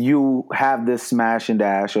you have this Smash and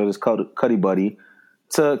Dash or this Cuddy Buddy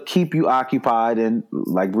to keep you occupied and,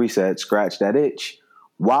 like Bree said, scratch that itch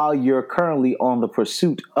while you're currently on the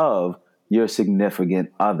pursuit of your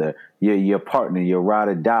significant other, your partner, your ride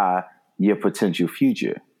or die, your potential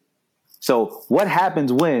future. So what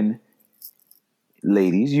happens when,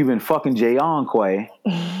 ladies, you've been fucking Jay Onquay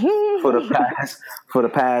for the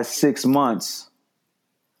past 6 months,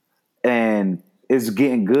 and it's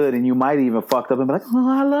getting good, and you might even fucked up and be like, "Oh,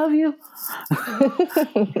 I love you."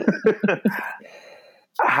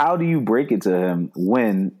 How do you break it to him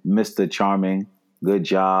when Mr. Charming, good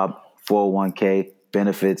job, 401k,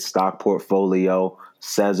 benefits, stock portfolio,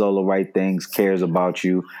 says all the right things, cares about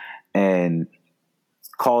you, and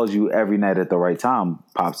calls you every night at the right time,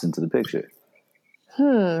 pops into the picture?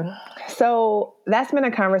 So that's been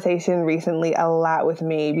a conversation recently a lot with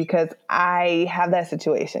me because I have that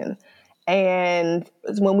situation. And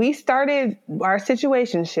when we started our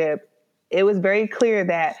situationship, it was very clear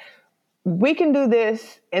that we can do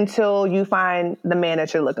this until you find the man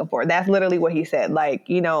that you're looking for. That's literally what he said. Like,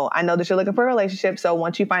 I know that you're looking for a relationship. So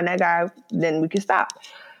once you find that guy, then we can stop.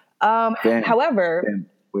 However,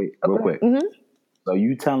 wait, real quick. Mm-hmm. So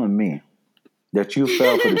you telling me that you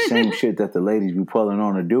fell for the same shit that the ladies be pulling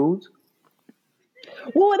on the dudes?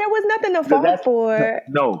 Well, there was nothing to fall for.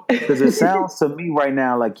 No, because it sounds to me right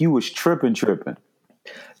now like you was tripping.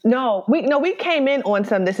 No, we came in on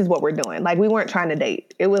some, this is what we're doing. Like, we weren't trying to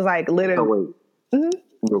date. It was like literally.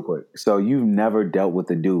 Real quick. So you've never dealt with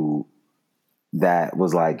a dude that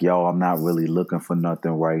was like, yo, I'm not really looking for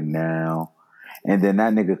nothing right now. And then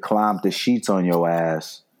that nigga climbed the sheets on your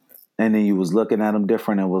ass. And then you was looking at him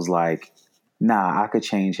different and was like, nah, I could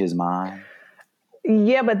change his mind.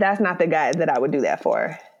 Yeah, but that's not the guy that I would do that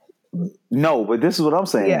for. No, but this is what I'm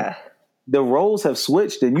saying. Yeah. The roles have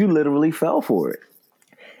switched and you literally fell for it.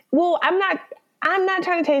 Well, I'm not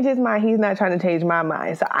trying to change his mind. He's not trying to change my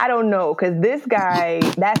mind. So I don't know. Because this guy,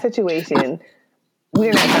 that situation,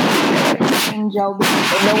 we're not trying to change each other. Joe,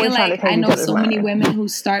 I feel like I know so many women who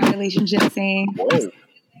start relationships saying...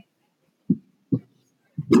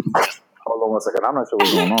 hold on one second. I'm not sure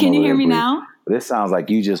what's going on. Can you over hear there, me Bree. now? This sounds like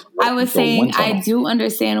you just. I was saying I do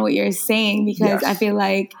understand what you're saying because Yes. I feel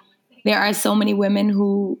like there are so many women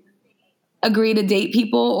who agree to date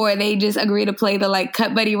people or they just agree to play the like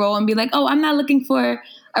cut buddy role and be like, oh, I'm not looking for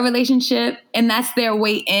a relationship, and that's their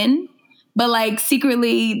way in. But like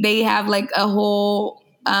secretly they have like a whole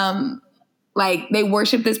like they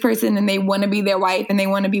worship this person and they want to be their wife and they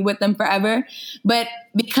want to be with them forever. But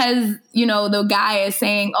because, you know, the guy is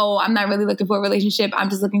saying, oh, I'm not really looking for a relationship, I'm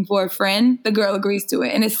just looking for a friend, the girl agrees to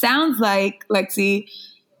it. And it sounds like, Lexi,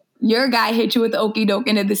 your guy hit you with the okie doke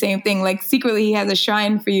and did the same thing. Like secretly he has a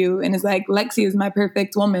shrine for you and it's like, Lexi is my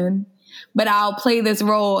perfect woman, but I'll play this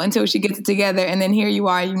role until she gets it together. And then here you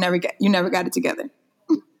are, you never got it together.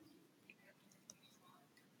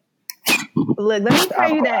 Look, let me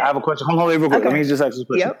tell you that. I have a question. Hold on, real quick. Okay. Let me just ask this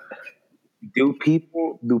question. Yep. Do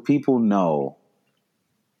people know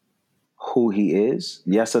who he is?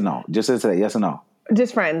 Yes or no? Just answer that. Yes or no?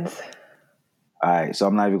 Just friends. All right. So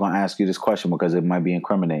I'm not even going to ask you this question because it might be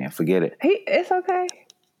incriminating. Forget it. It's okay.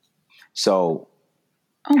 So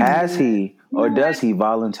has he or does he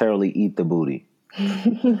voluntarily eat the booty?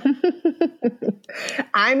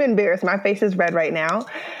 I'm embarrassed. My face is red right now.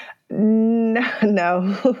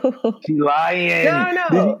 No. She lying.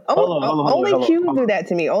 No. Hold on. Only Qs do that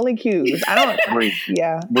to me. Only Qs. I don't. Breathe.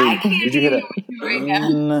 Yeah. Breathe. Did you hear that? Right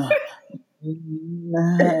now.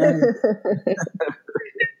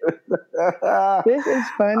 This is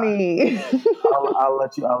funny. I'll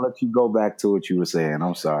let you go back to what you were saying.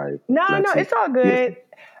 I'm sorry. No, it's all good.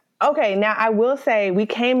 Okay, now I will say we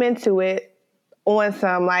came into it on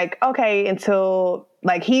some like, okay, until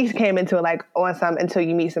like he came into it like on some until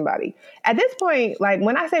you meet somebody. At this point, like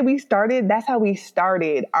when I say we started, that's how we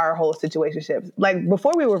started our whole situationships. Like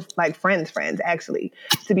before we were like friends actually,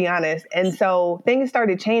 to be honest. And so things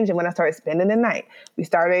started changing when I started spending the night. We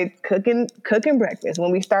started cooking breakfast,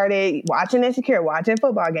 when we started watching Insecure, watching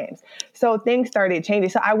football games. So things started changing.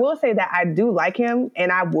 So I will say that I do like him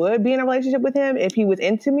and I would be in a relationship with him if he was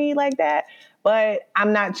into me like that. But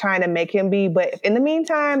I'm not trying to make him be. But in the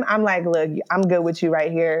meantime, I'm like, look, I'm good with you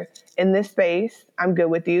right here in this space. I'm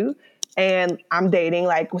good with you. And I'm dating.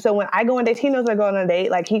 Like, so when I go on dates, he knows I'm going on a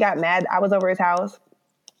date. Like, he got mad. I was over his house.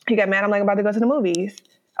 He got mad. I'm like, I'm about to go to the movies.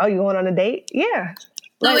 Oh, you going on a date? Yeah. So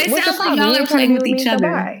Like, it what's sounds the like problem? y'all You are ain't trying to playing be with with me, each so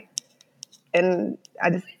other. bye. And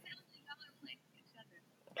I just...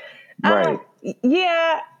 Right.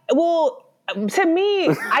 Yeah. Well... To me,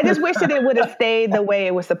 I just wish that it would have stayed the way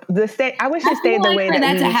it was. I wish it stayed the way for that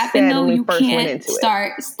that we to happen, said though, when we you first went can't into it.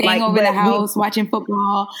 start staying Like, over the but house watching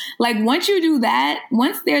football. Like once you do that,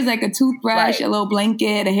 once there's like a toothbrush, Right. a little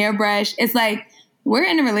blanket, a hairbrush, it's like we're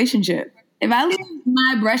in a relationship. If I leave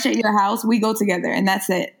my brush at your house, we go together, and that's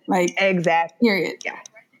it. Like Exactly. period. Yeah.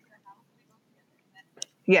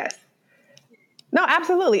 Yes. No,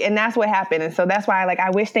 absolutely. And that's what happened. And so that's why, like, I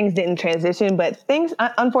wish things didn't transition, but things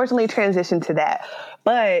unfortunately transitioned to that.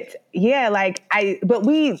 But yeah, like but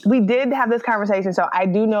we did have this conversation. So I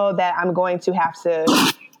do know that I'm going to have to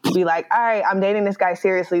be like, all right, I'm dating this guy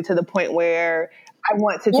seriously to the point where I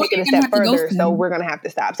want to take it a step further. So we're going to have to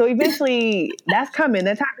stop. So eventually that's coming.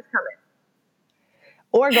 The time is coming.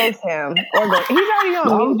 Or ghost him. He's already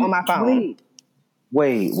on mute on my phone.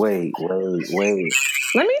 Wait.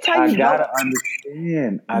 Let me tell you, I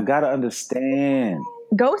gotta understand.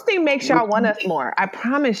 ghosting makes y'all want us more. I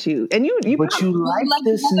promise you. And you But you like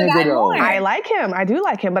this nigga though. I like him. I do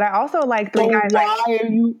like him. But I also like the guys. Why are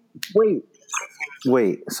you?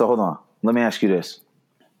 Wait. So hold on. Let me ask you this: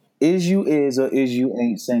 is you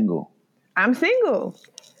ain't single? I'm single,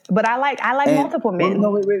 but I like multiple men.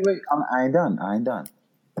 No, wait. I ain't done.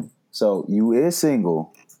 So you is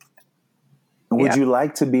single. Would you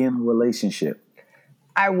like to be in a relationship?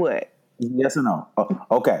 I would. Yes or no? Oh,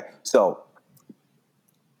 okay. So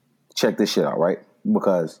check this shit out, right?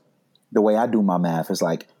 Because the way I do my math is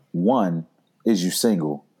like 1, is you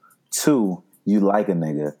single? 2, you like a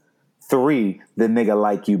nigga? 3, the nigga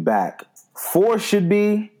like you back? 4 should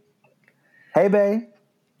be, hey, babe.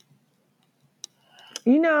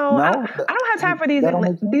 You know, no? I don't have time for these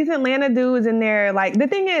Atlanta dudes in there. Like, the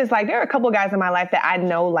thing is, like, there are a couple guys in my life that I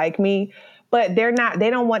know like me, but they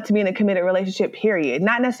don't want to be in a committed relationship, period.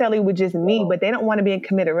 Not necessarily with just me, but they don't want to be in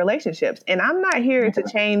committed relationships. And I'm not here to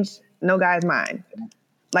change no guy's mind.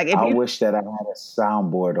 Like, I wish that I had a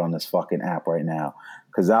soundboard on this fucking app right now,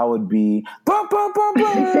 because I would be I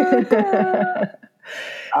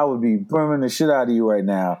would be burning the shit out of you right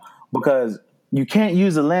now, because you can't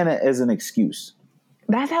use Atlanta as an excuse.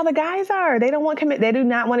 That's how the guys are. They don't want They do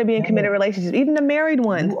not want to be in committed relationships. Even the married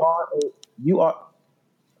ones. You are.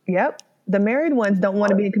 Yep. The married ones don't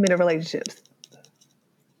want to be in committed relationships.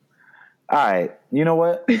 All right, you know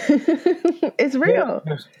what? It's real.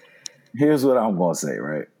 Here's what I'm gonna say,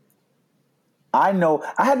 right? I know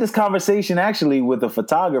I had this conversation actually with a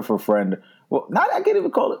photographer friend. Well, not I can't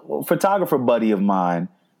even call it a photographer buddy of mine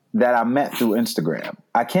that I met through Instagram.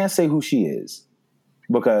 I can't say who she is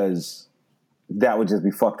because that would just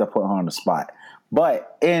be fucked up putting her on the spot.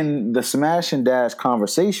 But in the Smash and Dash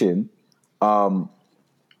conversation,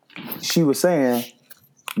 she was saying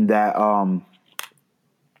that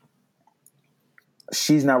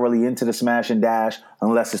she's not really into the Smash and Dash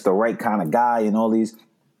unless it's the right kind of guy and all these.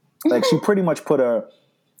 Like she pretty much put a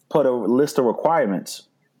list of requirements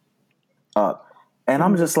up, and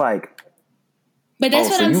I'm just like, but that's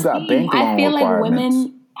what so I'm you got saying. bank loan I feel like requirements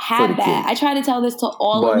women for have the that. kid. I try to tell this to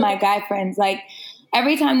all of my guy friends. Like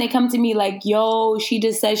every time they come to me, like, "Yo, she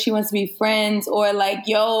just says she wants to be friends," or like,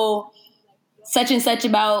 "Yo, such and such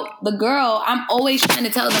about the girl." I'm always trying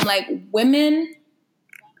to tell them, like, women.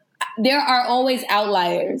 There are always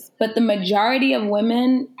outliers, but the majority of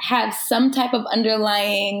women have some type of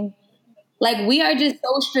underlying, like, we are just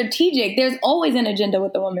so strategic. There's always an agenda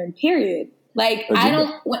with the woman, period. Like,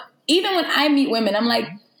 even when I meet women, I'm like,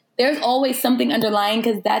 there's always something underlying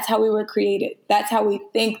because that's how we were created. That's how we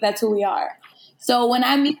think. That's who we are. So when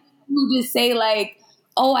I meet people who just say, like,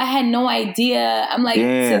 oh, I had no idea, I'm like,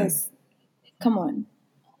 sis, come on.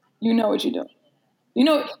 You know what you're doing. You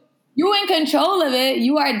know, you're in control of it.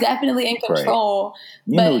 You are definitely in control.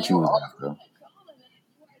 Right. You knew what you was doing.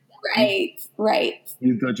 Right.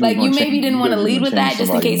 You thought you like you maybe didn't want to lead with that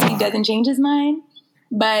just in case he doesn't change his mind.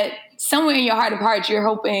 But somewhere in your heart of hearts, you're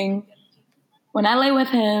hoping when I lay with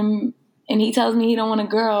him and he tells me he don't want a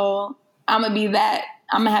girl, I'm gonna be that.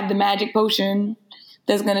 I'm gonna have the magic potion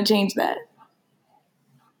that's gonna change that.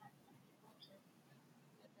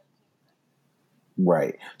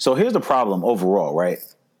 Right. So here's the problem overall, right?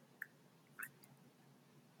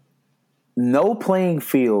 No playing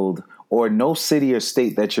field or no city or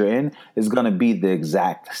state that you're in is going to be the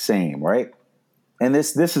exact same, right? And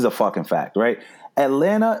this is a fucking fact, right?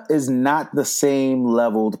 Atlanta is not the same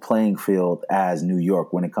leveled playing field as New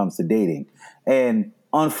York when it comes to dating. And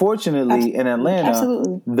unfortunately, in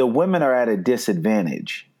Atlanta, the women are at a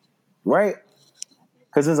disadvantage, right?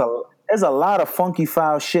 Because there's a lot of funky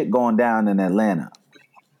foul shit going down in Atlanta.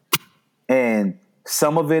 And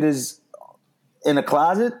some of it is in the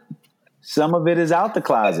closet, some of it is out the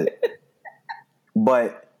closet.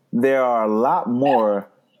 But there are a lot more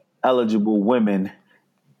eligible women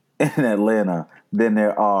in Atlanta than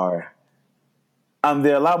there are.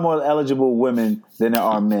 There are a lot more eligible women than there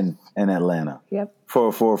are men in Atlanta. Yep.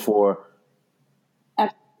 For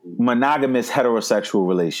monogamous heterosexual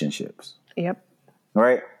relationships. Yep.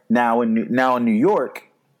 Right now in New York,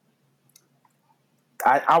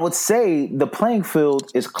 I would say the playing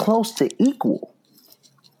field is close to equal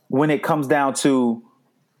when it comes down to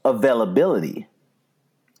availability.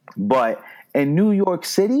 But in New York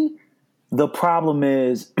City, the problem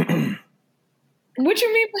is what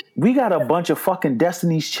you mean? We got a bunch of fucking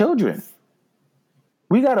Destiny's Children.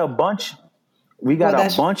 We got a bunch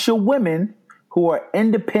of women who are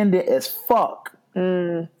independent as fuck,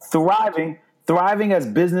 thriving as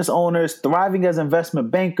business owners, thriving as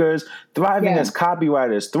investment bankers, thriving as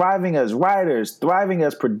copywriters, thriving as writers, thriving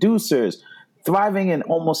as producers, thriving in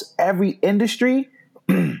almost every industry.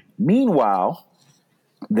 Meanwhile,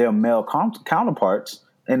 their male counterparts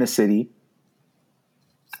in the city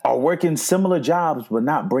are working similar jobs but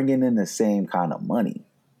not bringing in the same kind of money.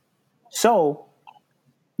 So,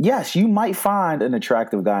 yes, you might find an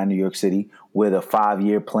attractive guy in New York City with a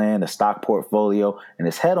 5-year plan, a stock portfolio, and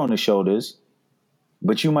his head on his shoulders,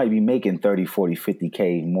 but you might be making 30, 40,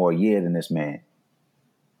 50K more a year than this man.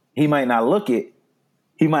 He might not look it,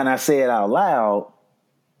 he might not say it out loud,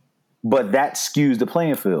 but that skews the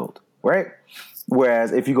playing field, right?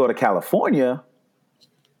 Whereas if you go to California,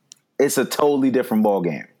 it's a totally different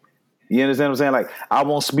ballgame. You understand what I'm saying? Like, I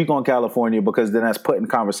won't speak on California because then that's putting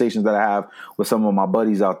conversations that I have with some of my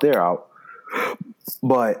buddies out there out.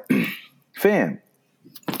 But, fam,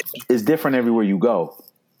 it's different everywhere you go.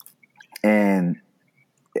 And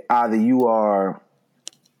either you are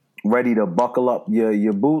ready to buckle up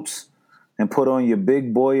your boots and put on your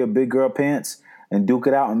big boy or big girl pants and duke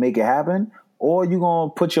it out and make it happen, or you're going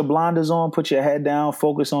to put your blinders on, put your head down,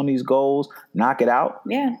 focus on these goals, knock it out,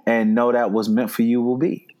 and know that what's meant for you will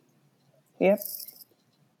be. Yep.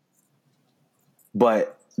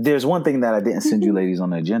 But there's one thing that I didn't send you ladies on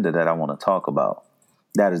the agenda that I want to talk about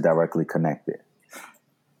that is directly connected.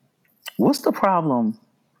 What's the problem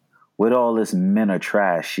with all this men are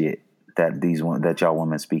trash shit that y'all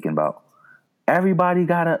women speaking about? Everybody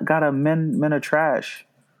got a men are trash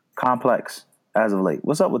complex. as of late.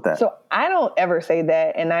 What's up with that? So I don't ever say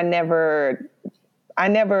that, and I never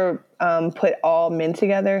put all men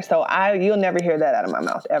together. So you'll never hear that out of my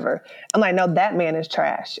mouth ever. I'm like, no, that man is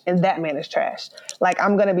trash, and that man is trash. Like,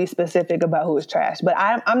 I'm gonna be specific about who is trash, but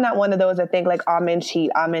I'm not one of those that think like all men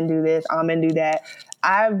cheat, all men do this, all men do that.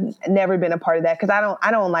 I've never been a part of that because I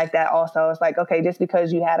don't like that. Also, it's like, okay, just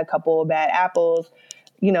because you had a couple of bad apples,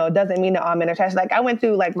 doesn't mean that all men are trash. Like, I went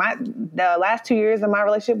through like the last 2 years of my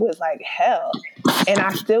relationship was like hell. And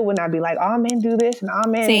I still would not be like, all men do this and all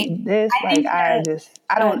men this. Like, I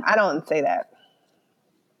don't say that.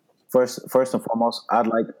 First and foremost,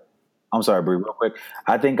 I'm sorry, Brie, real quick.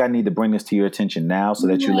 I think I need to bring this to your attention now so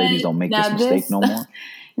that you ladies don't make this mistake no more.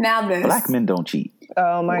 Now this. Black men don't cheat.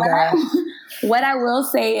 Oh my God. What I will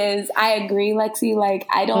say is I agree, Lexi. Like,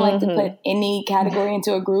 I don't like to put any category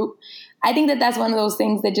into a group. I think that that's one of those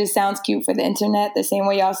things that just sounds cute for the internet, the same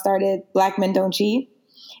way y'all started Black Men Don't Cheat.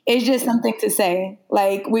 It's just something to say.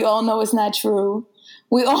 Like, we all know it's not true.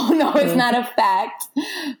 We all know it's not a fact.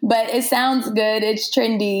 But it sounds good, it's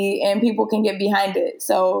trendy, and people can get behind it.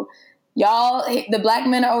 So y'all, the black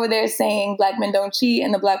men are over there saying black men don't cheat,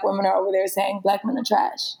 and the black women are over there saying black men are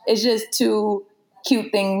trash. It's just two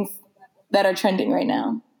cute things that are trending right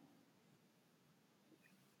now.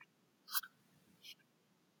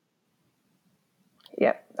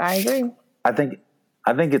 Yep, I agree. I think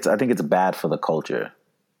it's bad for the culture.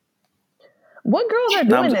 What girls are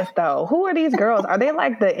doing this though? Who are these girls? Are they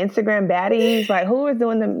like the Instagram baddies? Like, who is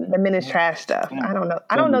doing the men is trash stuff? I don't know.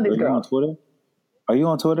 I don't know these girls. Are you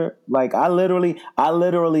on Twitter? Like, I literally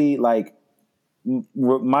like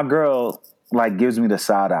my girl like gives me the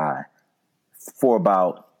side eye for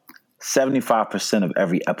about 75% of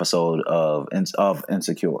every episode of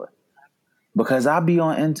Insecure. Because I'll be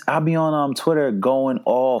on Twitter going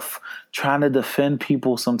off trying to defend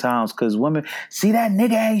people sometimes because women see that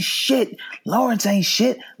nigga ain't shit. Lawrence ain't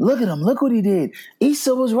shit. Look at him. Look what he did.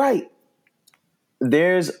 Issa was right.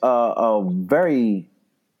 There's a very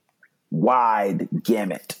wide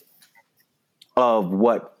gamut of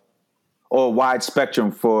wide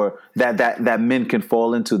spectrum for that men can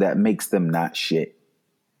fall into that makes them not shit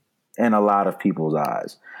in a lot of people's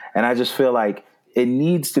eyes. And I just feel like it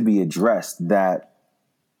needs to be addressed that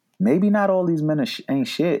maybe not all these men ain't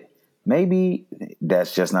shit. Maybe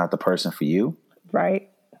that's just not the person for you. Right.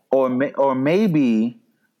 Or maybe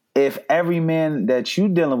if every man that you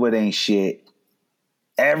dealing with ain't shit,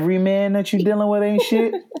 every man that you dealing with ain't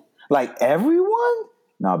shit, like everyone?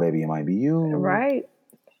 No, baby, it might be you. Right.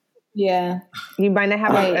 Yeah. You might not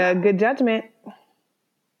have a good judgment.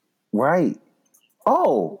 Right.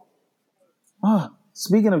 Oh.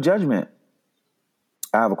 Speaking of judgment,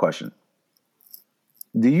 I have a question.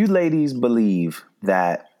 Do you ladies believe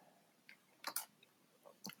that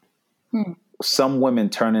some women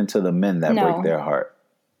turn into the men that break their heart?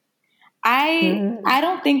 I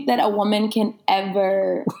don't think that a woman can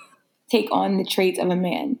ever take on the traits of a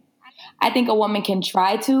man. I think a woman can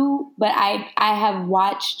try to, but I have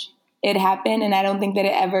watched it happen, and I don't think that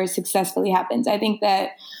it ever successfully happens. I think that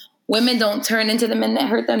women don't turn into the men that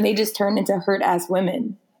hurt them. They just turn into hurt-ass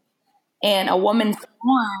women. And a woman's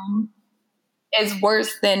form is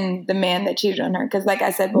worse than the man that cheated on her. Because like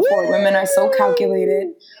I said before, women are so calculated.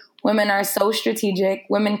 Women are so strategic.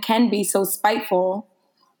 Women can be so spiteful.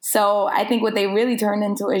 So I think what they really turn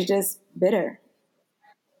into is just bitter.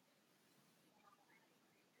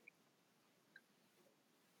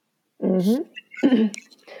 Mm-hmm.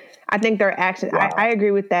 I think their actions, wow. I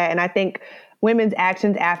agree with that. And I think women's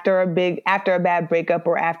actions after a bad breakup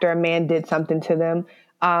or after a man did something to them,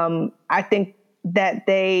 I think that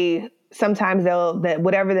sometimes that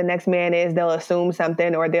whatever the next man is, they'll assume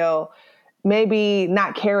something, or they'll maybe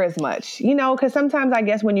not care as much, because sometimes I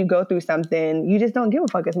guess when you go through something, you just don't give a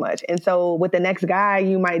fuck as much. And so with the next guy,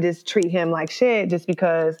 you might just treat him like shit just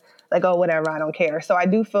because like, oh, whatever, I don't care. So I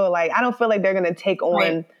don't feel like they're going to take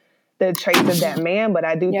on the traits of that man, but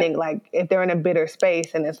I do think like if they're in a bitter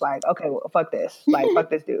space and it's like, okay, well, fuck this, like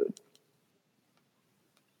fuck this dude.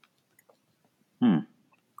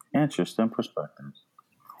 Interesting perspectives.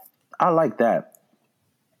 I like that.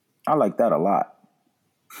 I like that a lot.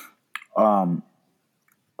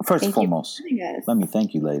 First and foremost, let me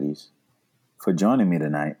thank you, ladies, for joining me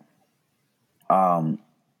tonight.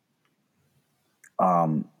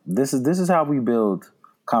 This is how we build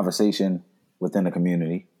conversation within the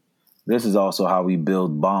community. This is also how we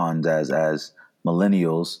build bonds as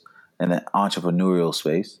millennials in an entrepreneurial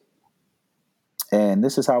space. And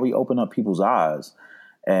this is how we open up people's eyes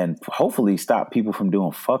and hopefully stop people from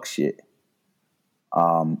doing fuck shit.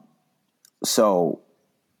 So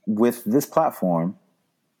with this platform,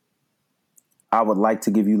 I would like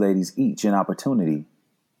to give you ladies each an opportunity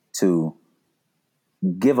to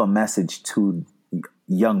give a message to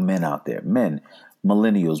young men out there. Men,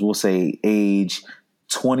 millennials, we'll say age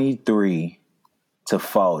 23 to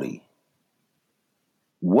 40.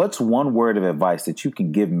 What's one word of advice that you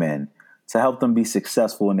can give men to help them be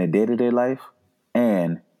successful in their day-to-day life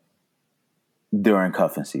and during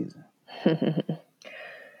cuffing season?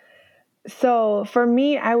 So for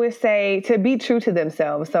me, I would say to be true to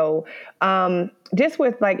themselves. So just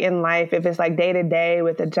with like in life, if it's like day to day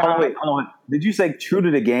with a job. Hold on. Did you say true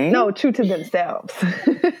to the game? No, true to themselves. I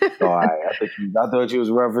thought you was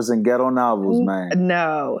referencing ghetto novels, man.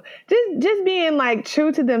 No, just being like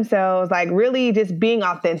true to themselves, like really just being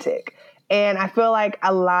authentic. And I feel like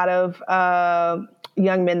a lot of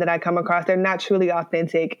young men that I come across, they're not truly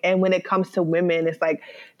authentic. And when it comes to women, it's like,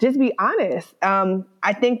 just be honest.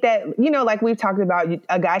 I think that, like we've talked about,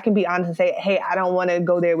 a guy can be honest and say, hey, I don't want to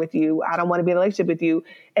go there with you. I don't want to be in a relationship with you.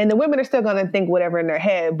 And the women are still going to think whatever in their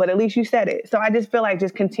head, but at least you said it. So I just feel like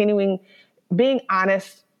just continuing being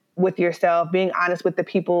honest with yourself, being honest with the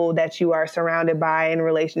people that you are surrounded by in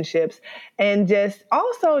relationships, and just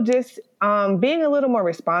also being a little more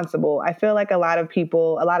responsible. I feel like a lot of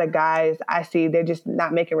guys I see, they're just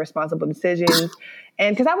not making responsible decisions.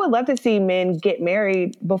 And because I would love to see men get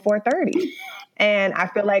married before 30. And I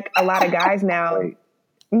feel like a lot of guys now.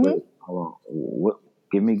 Wait, hold on.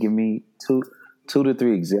 Give me two to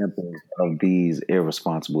three examples of these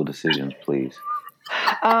irresponsible decisions, please.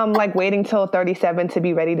 Like waiting till 37 to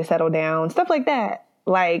be ready to settle down, stuff like that.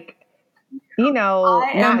 Like,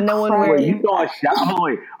 not knowing where. Wait, you throwing shots?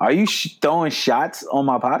 Are you throwing shots on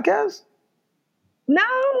my podcast?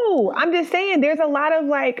 No, I'm just saying there's a lot of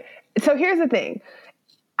like. So here's the thing.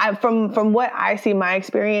 From what I see, my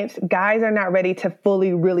experience, guys are not ready to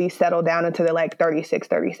fully really settle down until they're like 36,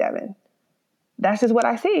 37. That's just what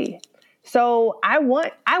I see. So I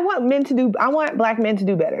want black men to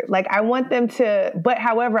do better. Like I want them to, but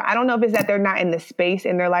however, I don't know if it's that they're not in the space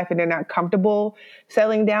in their life and they're not comfortable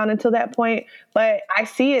settling down until that point. But I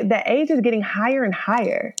see it, that age is getting higher and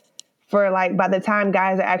higher for like, by the time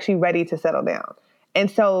guys are actually ready to settle down.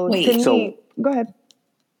 And so go ahead.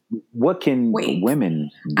 What can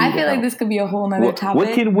women do? I feel like this could be a whole nother topic.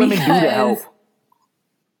 What can women do to help?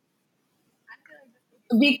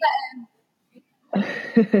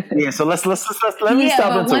 So let me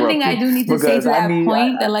stop interrupting. One thing I do need to say to that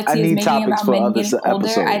point that Lexi is making about men getting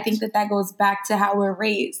older, I think that goes back to how we're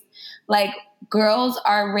raised. Like girls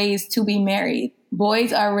are raised to be married,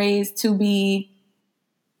 boys are raised to be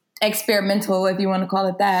experimental, if you want to call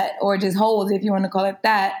it that, or just hoes, if you want to call it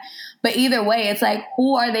that. But either way, it's like,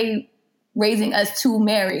 who are they raising us to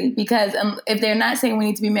marry? Because if they're not saying we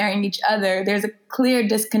need to be marrying each other, there's a clear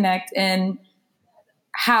disconnect in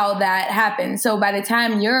how that happens. So by the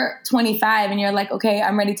time you're 25 and you're like, okay,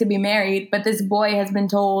 I'm ready to be married, but this boy has been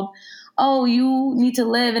told, oh, you need to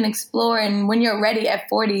live and explore. And when you're ready at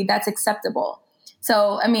 40, that's acceptable.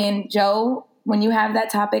 So, I mean, Joe, when you have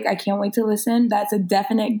that topic, I can't wait to listen. That's a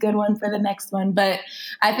definite good one for the next one. But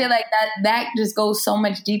I feel like that just goes so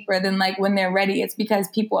much deeper than like when they're ready. It's because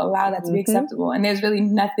people allow that to be acceptable. And there's really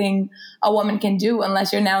nothing a woman can do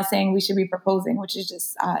unless you're now saying we should be proposing, which is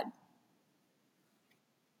just odd.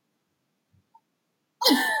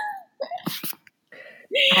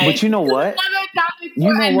 But you know what?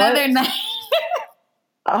 Another night.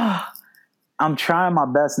 I'm trying my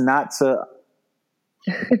best not to.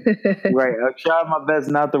 Right, I'm trying my best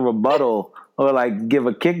not to rebuttal or like give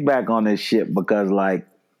a kickback on this shit because like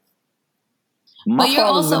my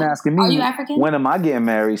father's been asking me, when am I getting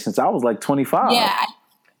married since I was like 25?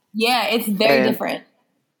 Yeah, it's very different.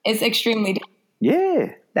 It's extremely different.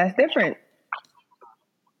 Yeah, that's different.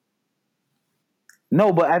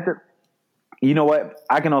 No, but you know what?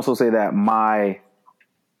 I can also say that my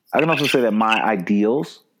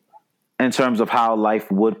ideals in terms of how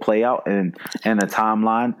life would play out and the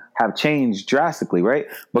timeline have changed drastically, right?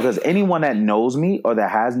 Because anyone that knows me or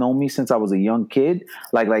that has known me since I was a young kid,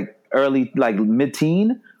 like early, like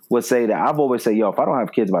mid-teen, would say that I've always said, yo, if I don't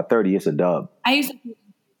have kids by 30, it's a dub. I used to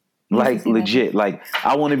like legit. Like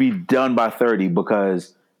I want to be done by 30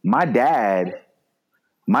 because my dad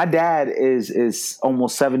is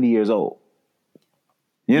almost 70 years old.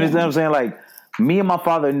 You understand what I'm saying? Like me and my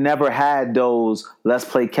father never had those let's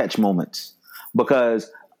play catch moments because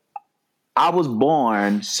I was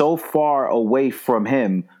born so far away from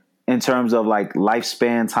him in terms of like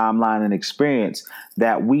lifespan, timeline, and experience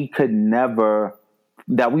that we've never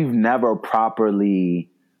properly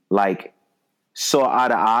like saw eye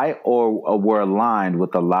to eye or were aligned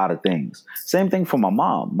with a lot of things. Same thing for my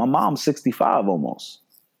mom. My mom's 65 almost.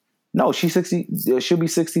 No, she's 60. She'll be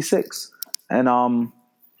 66 and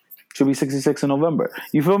she'll be 66 in November.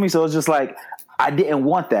 You feel me? So it's just like I didn't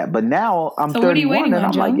want that, but now I'm 31, and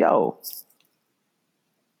I'm like, yo,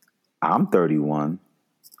 I'm 31.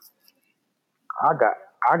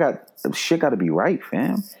 I got shit. Got to be right,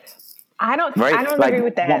 fam. I don't like, agree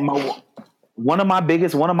with that. One of my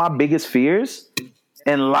biggest fears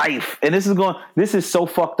in life, and this is so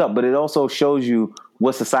fucked up, but it also shows you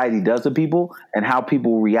what society does to people and how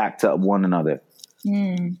people react to one another.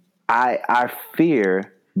 I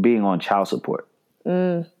fear being on child support.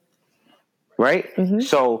 Right? Mm-hmm.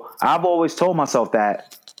 So I've always told myself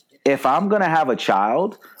that if I'm going to have a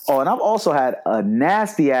child, and I've also had a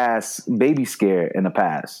nasty ass baby scare in the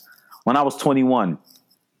past when I was 21.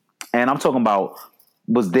 And I'm talking about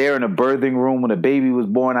was there in a birthing room when the baby was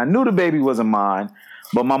born. I knew the baby wasn't mine,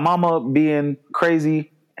 but my mama being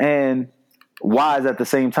crazy and wise at the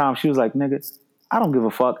same time, she was like, nigga, I don't give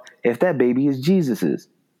a fuck if that baby is Jesus's.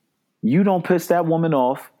 You don't piss that woman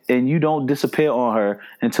off and you don't disappear on her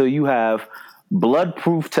until you have blood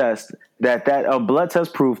test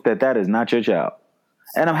proof that is not your child.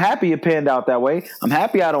 And I'm happy it panned out that way. I'm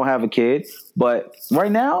happy I don't have a kid, but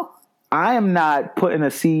right now I am not putting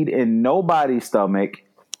a seed in nobody's stomach,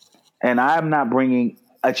 and I am not bringing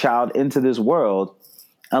a child into this world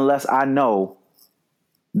unless I know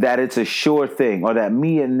that it's a sure thing, or that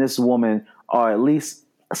me and this woman are at least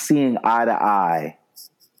seeing eye to eye,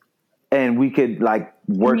 and we could like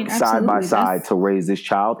work side by side to raise this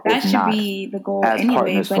child. That should be the goal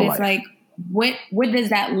anyway. But it's like, what does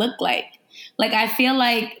that look like? Like, I feel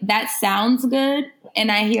like that sounds good,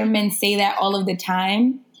 and I hear men say that all of the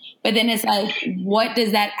time. But then it's like, what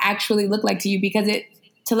does that actually look like to you? Because it,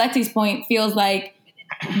 to Lexi's point, feels like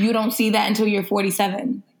you don't see that until you're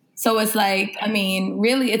 47. So it's like, I mean,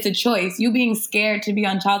 really, it's a choice. You being scared to be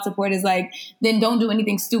on child support is like, then don't do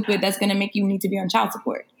anything stupid that's going to make you need to be on child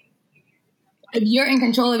support. If you're in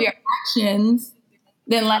control of your actions,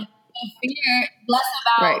 then like the fear less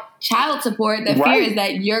about child support. The fear is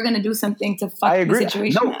that you're going to do something to fuck the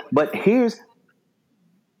situation up. But here's...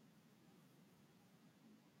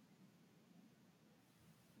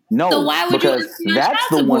 So why would because that's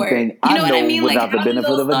the one thing I know without the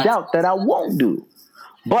benefit of a doubt that I won't do.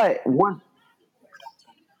 But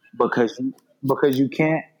because you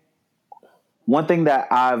can't. One thing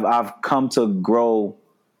that I've come to grow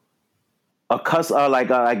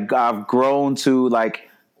I've grown to like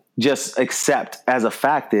just accept as a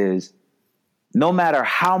fact is, no matter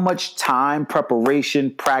how much time,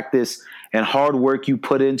 preparation, practice, and hard work you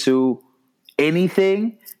put into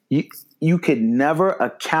anything, you could never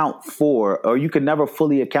account for, or you could never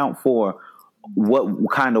fully account for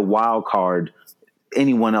what kind of wild card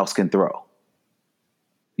anyone else can throw.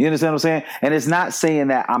 You understand what I'm saying? And it's not saying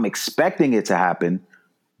that I'm expecting it to happen,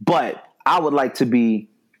 but I would like to be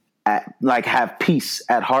have peace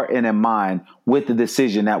at heart and in mind with the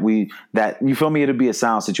decision that you feel me, it'll be a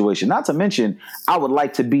sound situation. Not to mention, I would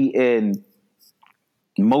like to be in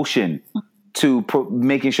motion to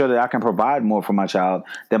making sure that I can provide more for my child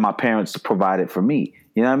than my parents provided for me.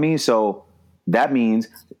 You know what I mean? So that means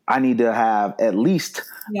I need to have at least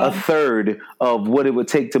a third of what it would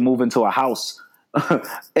take to move into a house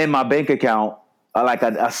in my bank account, like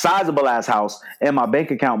a sizable ass house in my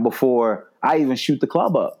bank account before I even shoot the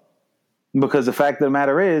club up. Because the fact of the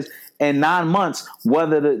matter is, in 9 months,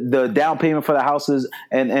 whether the down payment for the houses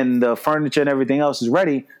and the furniture and everything else is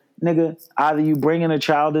ready, nigga, either you bringing a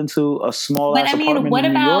child into a small ass apartment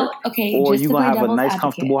in New York, or you gonna have a nice,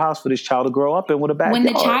 comfortable house for this child to grow up in with a backyard.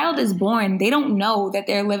 When the child is born, they don't know that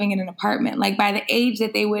they're living in an apartment. Like, by the age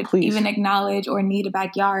that they would even acknowledge or need a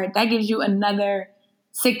backyard, that gives you another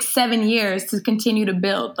 6-7 years to continue to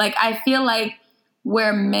build. Like, I feel like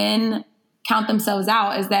where men count themselves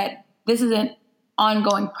out is that this is an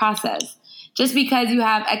ongoing process. Just because you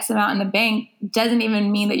have X amount in the bank doesn't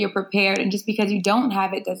even mean that you're prepared. And just because you don't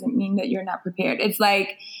have it doesn't mean that you're not prepared. It's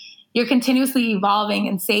like you're continuously evolving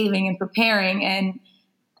and saving and preparing. And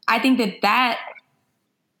I think that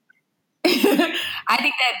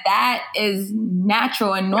is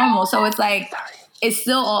natural and normal. So it's like, it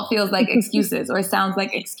still all feels like excuses, or sounds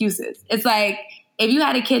like excuses. It's like, if you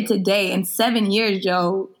had a kid today, in 7 years,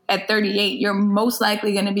 Joe, at 38, you're most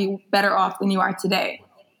likely going to be better off than you are today.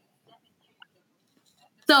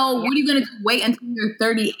 So what are you going to do? Wait until you're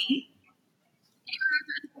 38?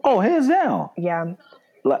 Oh, hands down. Yeah.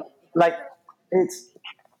 Like it's...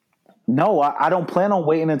 No, I don't plan on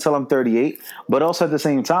waiting until I'm 38. But also at the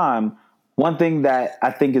same time, one thing that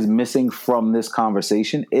I think is missing from this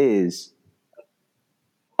conversation is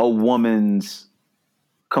a woman's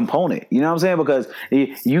component. You know what I'm saying? Because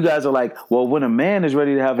you guys are like, well, when a man is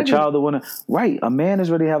ready to have a child, right, a man is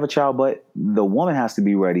ready to have a child, but the woman has to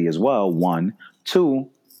be ready as well. One, two,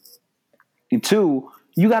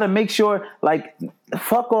 you got to make sure, like,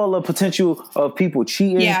 fuck all the potential of people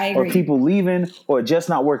cheating or people leaving or just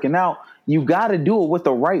not working out. You got to do it with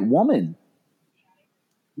the right woman.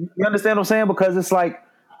 You understand what I'm saying? Because it's like,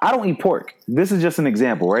 I don't eat pork. This is just an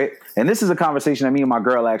example, right? And this is a conversation that me and my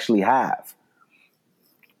girl actually have.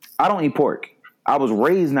 I don't eat pork. I was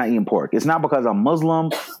raised not eating pork. It's not because I'm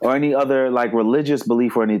Muslim or any other like religious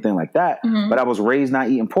belief or anything like that, but I was raised not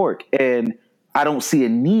eating pork. And I don't see a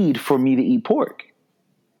need for me to eat pork.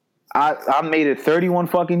 I made it 31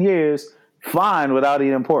 fucking years fine without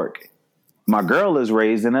eating pork. My girl is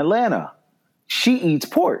raised in Atlanta. She eats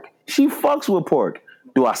pork. She fucks with pork.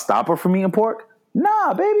 Do I stop her from eating pork?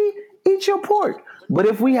 Nah, baby, eat your pork. But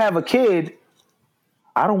if we have a kid,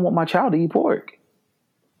 I don't want my child to eat pork.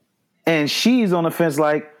 And she's on the fence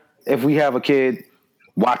like, if we have a kid,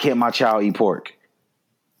 why can't my child eat pork?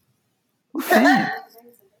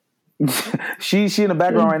 She in the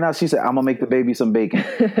background right now, she said, I'm going to make the baby some bacon.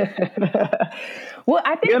 Well,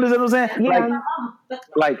 I think... You understand what I'm saying? Yeah.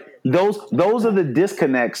 Like those are the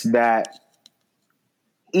disconnects that,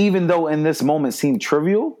 even though in this moment seem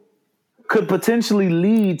trivial, could potentially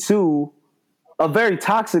lead to a very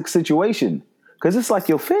toxic situation. Because it's like,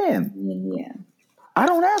 yo, fam, I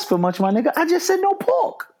don't ask for much, my nigga. I just said no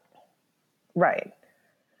pork. Right.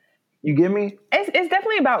 You get me? It's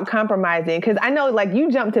definitely about compromising, because I know, like, you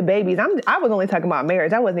jump to babies. I was only talking about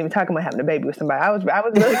marriage. I wasn't even talking about having a baby with somebody. I was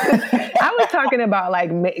really, I was talking about, like,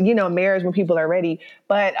 marriage when people are ready.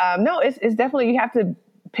 But no, it's definitely, you have to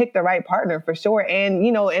pick the right partner for sure, and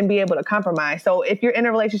and be able to compromise. So if you're in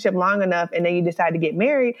a relationship long enough and then you decide to get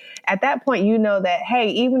married, at that point you know that, hey,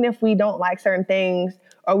 even if we don't like certain things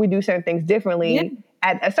or we do certain things differently,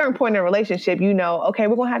 at a certain point in a relationship, okay,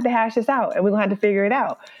 we're gonna have to hash this out and we're gonna have to figure it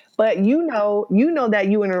out. But you know that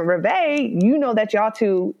you and Reve, that y'all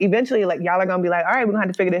two eventually, like, y'all are gonna be like, all right, we're gonna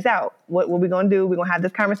have to figure this out. What we gonna do? We're gonna have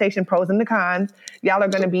this conversation, pros and the cons. Y'all are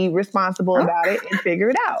gonna be responsible about it and figure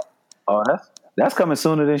it out. Oh, that's coming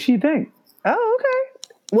sooner than she think. Oh,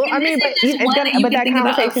 okay. Well, I mean, but that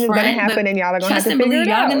conversation is going to happen, and y'all are going to have to figure it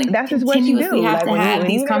out. That's just what you do. Have to have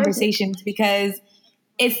these conversations, because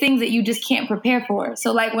it's things that you just can't prepare for.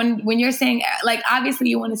 So, like, when you're saying, like, obviously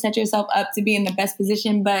you want to set yourself up to be in the best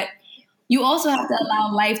position, but you also have to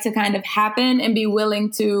allow life to kind of happen and be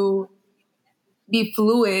willing to be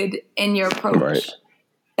fluid in your approach. Right.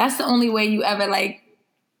 That's the only way you ever, like,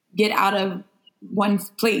 get out of one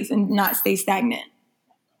place and not stay stagnant.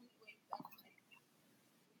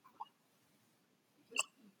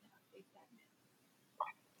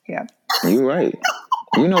 Yeah. You're right.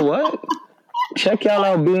 You know what? Check y'all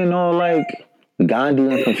out being all like Gandhi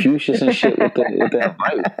and Confucius and shit with that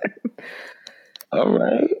advice. All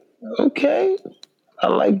right. Okay. I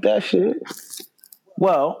like that shit.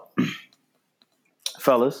 Well,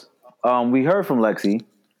 fellas, we heard from Lexi.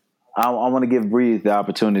 I want to give Bree the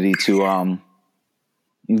opportunity to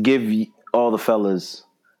give all the fellas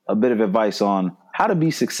a bit of advice on how to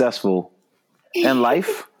be successful in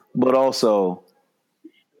life, but also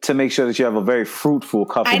to make sure that you have a very fruitful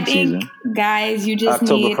cuffing season. I think, guys, you just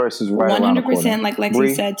October need 1st is right 100%, like Lexi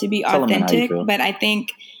Bree, said, to be authentic. But I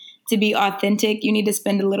think to be authentic, you need to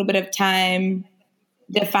spend a little bit of time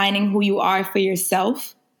defining who you are for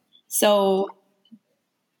yourself. So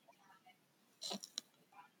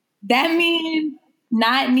that means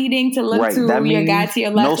not needing to look to your guy to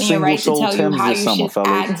your left and your right to tell you how you should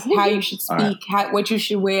act, how you should speak, what you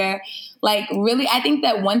should wear. Like, really, I think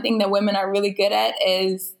that one thing that women are really good at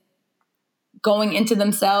is going into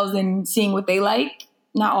themselves and seeing what they like.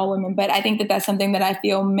 Not all women, but I think that that's something that I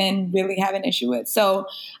feel men really have an issue with. So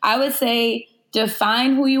I would say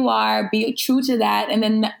define who you are, be true to that. And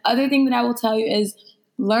then the other thing that I will tell you is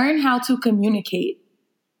learn how to communicate.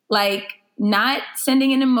 Like, not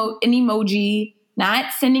sending an emoji,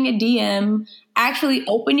 not sending a DM. Actually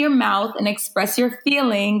open your mouth and express your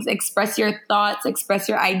feelings, express your thoughts, express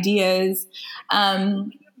your ideas.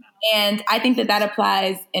 And I think that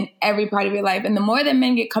applies in every part of your life. And the more that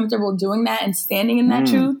men get comfortable doing that and standing in that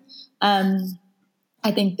truth,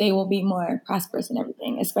 I think they will be more prosperous in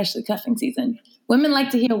everything, especially cuffing season. Women like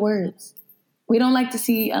to hear words. We don't like to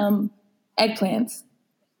see eggplants.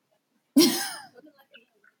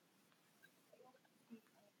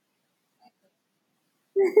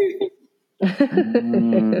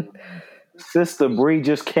 Sister Bree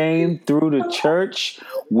just came through the church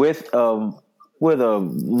with a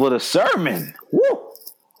sermon. Woo!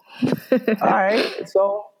 All right,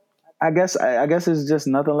 so I guess it's just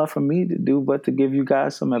nothing left for me to do but to give you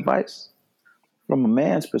guys some advice from a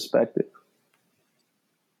man's perspective.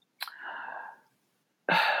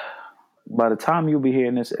 By the time you'll be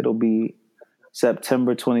hearing this, it'll be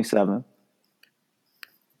September 27th.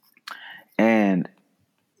 And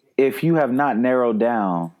if you have not narrowed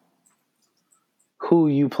down who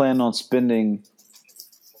you plan on spending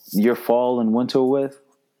your fall and winter with,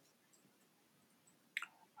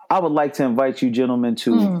 I would like to invite you gentlemen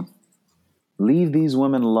to leave these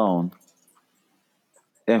women alone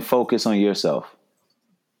and focus on yourself.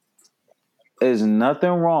 There's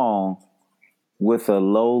nothing wrong with a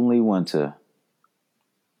lonely winter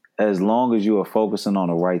as long as you are focusing on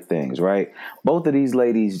the right things, right? Both of these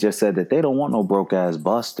ladies just said that they don't want no broke ass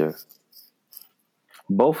buster.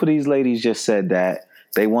 Both of these ladies just said that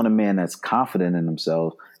they want a man that's confident in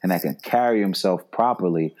themselves and that can carry himself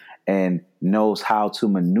properly and knows how to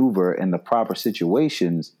maneuver in the proper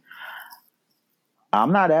situations.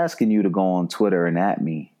 I'm not asking you to go on Twitter and at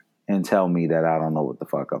me and tell me that I don't know what the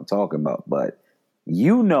fuck I'm talking about, but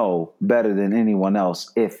you know better than anyone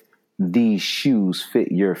else if these shoes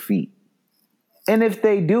fit your feet. And if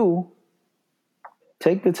they do,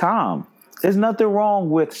 take the time. There's nothing wrong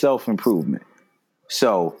with self-improvement.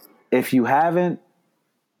 So if you haven't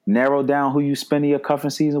narrowed down who you spending your cuffing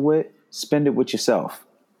season with, spend it with yourself.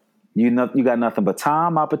 You got nothing but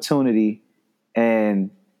time, opportunity, and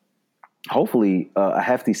hopefully a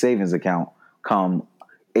hefty savings account come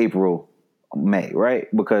April, May, right?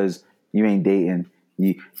 Because you ain't dating.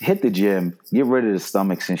 You hit the gym, get rid of the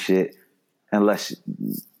stomachs and shit, unless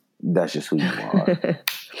that's just who you are.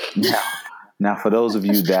 Now, for those of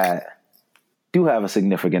you that do have a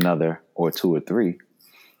significant other or two or three,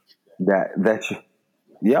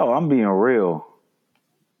 I'm being real.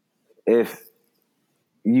 If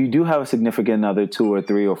you do have a significant other, 2 or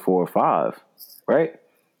 3 or 4 or 5, right?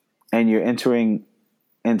 And you're entering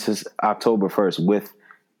into October 1st with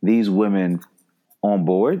these women on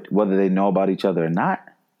board, whether they know about each other or not.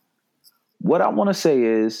 What I want to say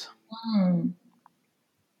is,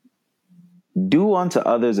 do unto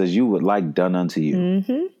others as you would like done unto you.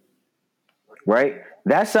 Mm-hmm. Right?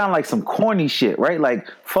 That sounds like some corny shit, right? Like,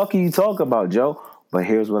 fuck you talk about, Joe. But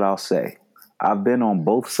here's what I'll say. I've been on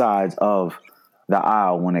both sides of the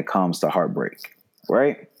aisle when it comes to heartbreak,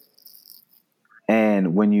 right?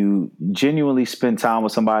 And when you genuinely spend time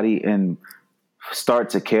with somebody and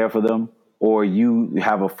start to care for them, or you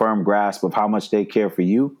have a firm grasp of how much they care for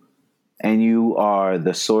you, and you are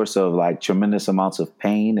the source of like tremendous amounts of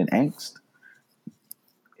pain and angst,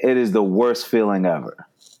 it is the worst feeling ever.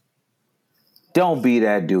 Don't be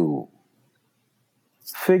that dude.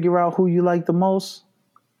 Figure out who you like the most.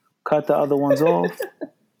 Cut the other ones off.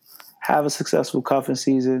 Have a successful cuffing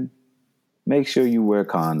season. Make sure you wear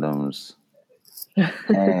condoms.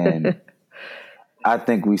 And I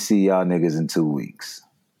think we see y'all niggas in 2 weeks.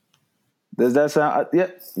 Does that sound? Yeah.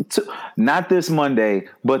 Not this Monday,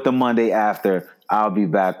 but the Monday after. I'll be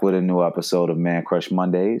back with a new episode of Man Crush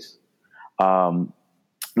Mondays.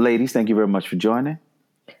 Ladies, thank you very much for joining.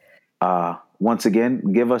 Once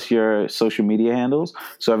again, give us your social media handles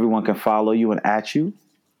so everyone can follow you and at you.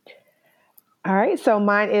 All right. So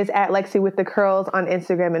mine is at Lexi with the Curls on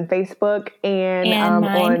Instagram and Facebook. And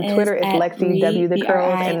on Twitter, it's Lexi W the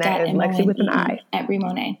Curls. And that is Lexi with an I. At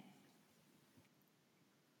Rimone.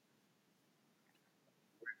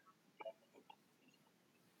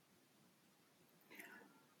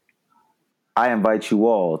 I invite you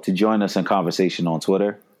all to join us in conversation on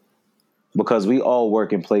Twitter, because we all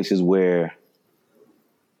work in places where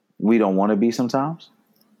we don't want to be sometimes.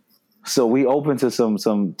 So we open to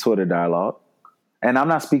some Twitter dialogue. And I'm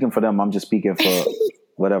not speaking for them. I'm just speaking for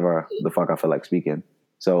whatever the fuck I feel like speaking.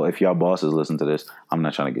 So if y'all bosses listen to this, I'm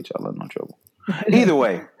not trying to get y'all in no trouble. Either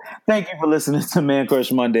way, thank you for listening to Man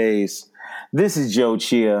Crush Mondays. This is Joe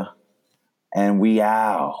Chia, and we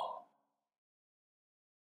out.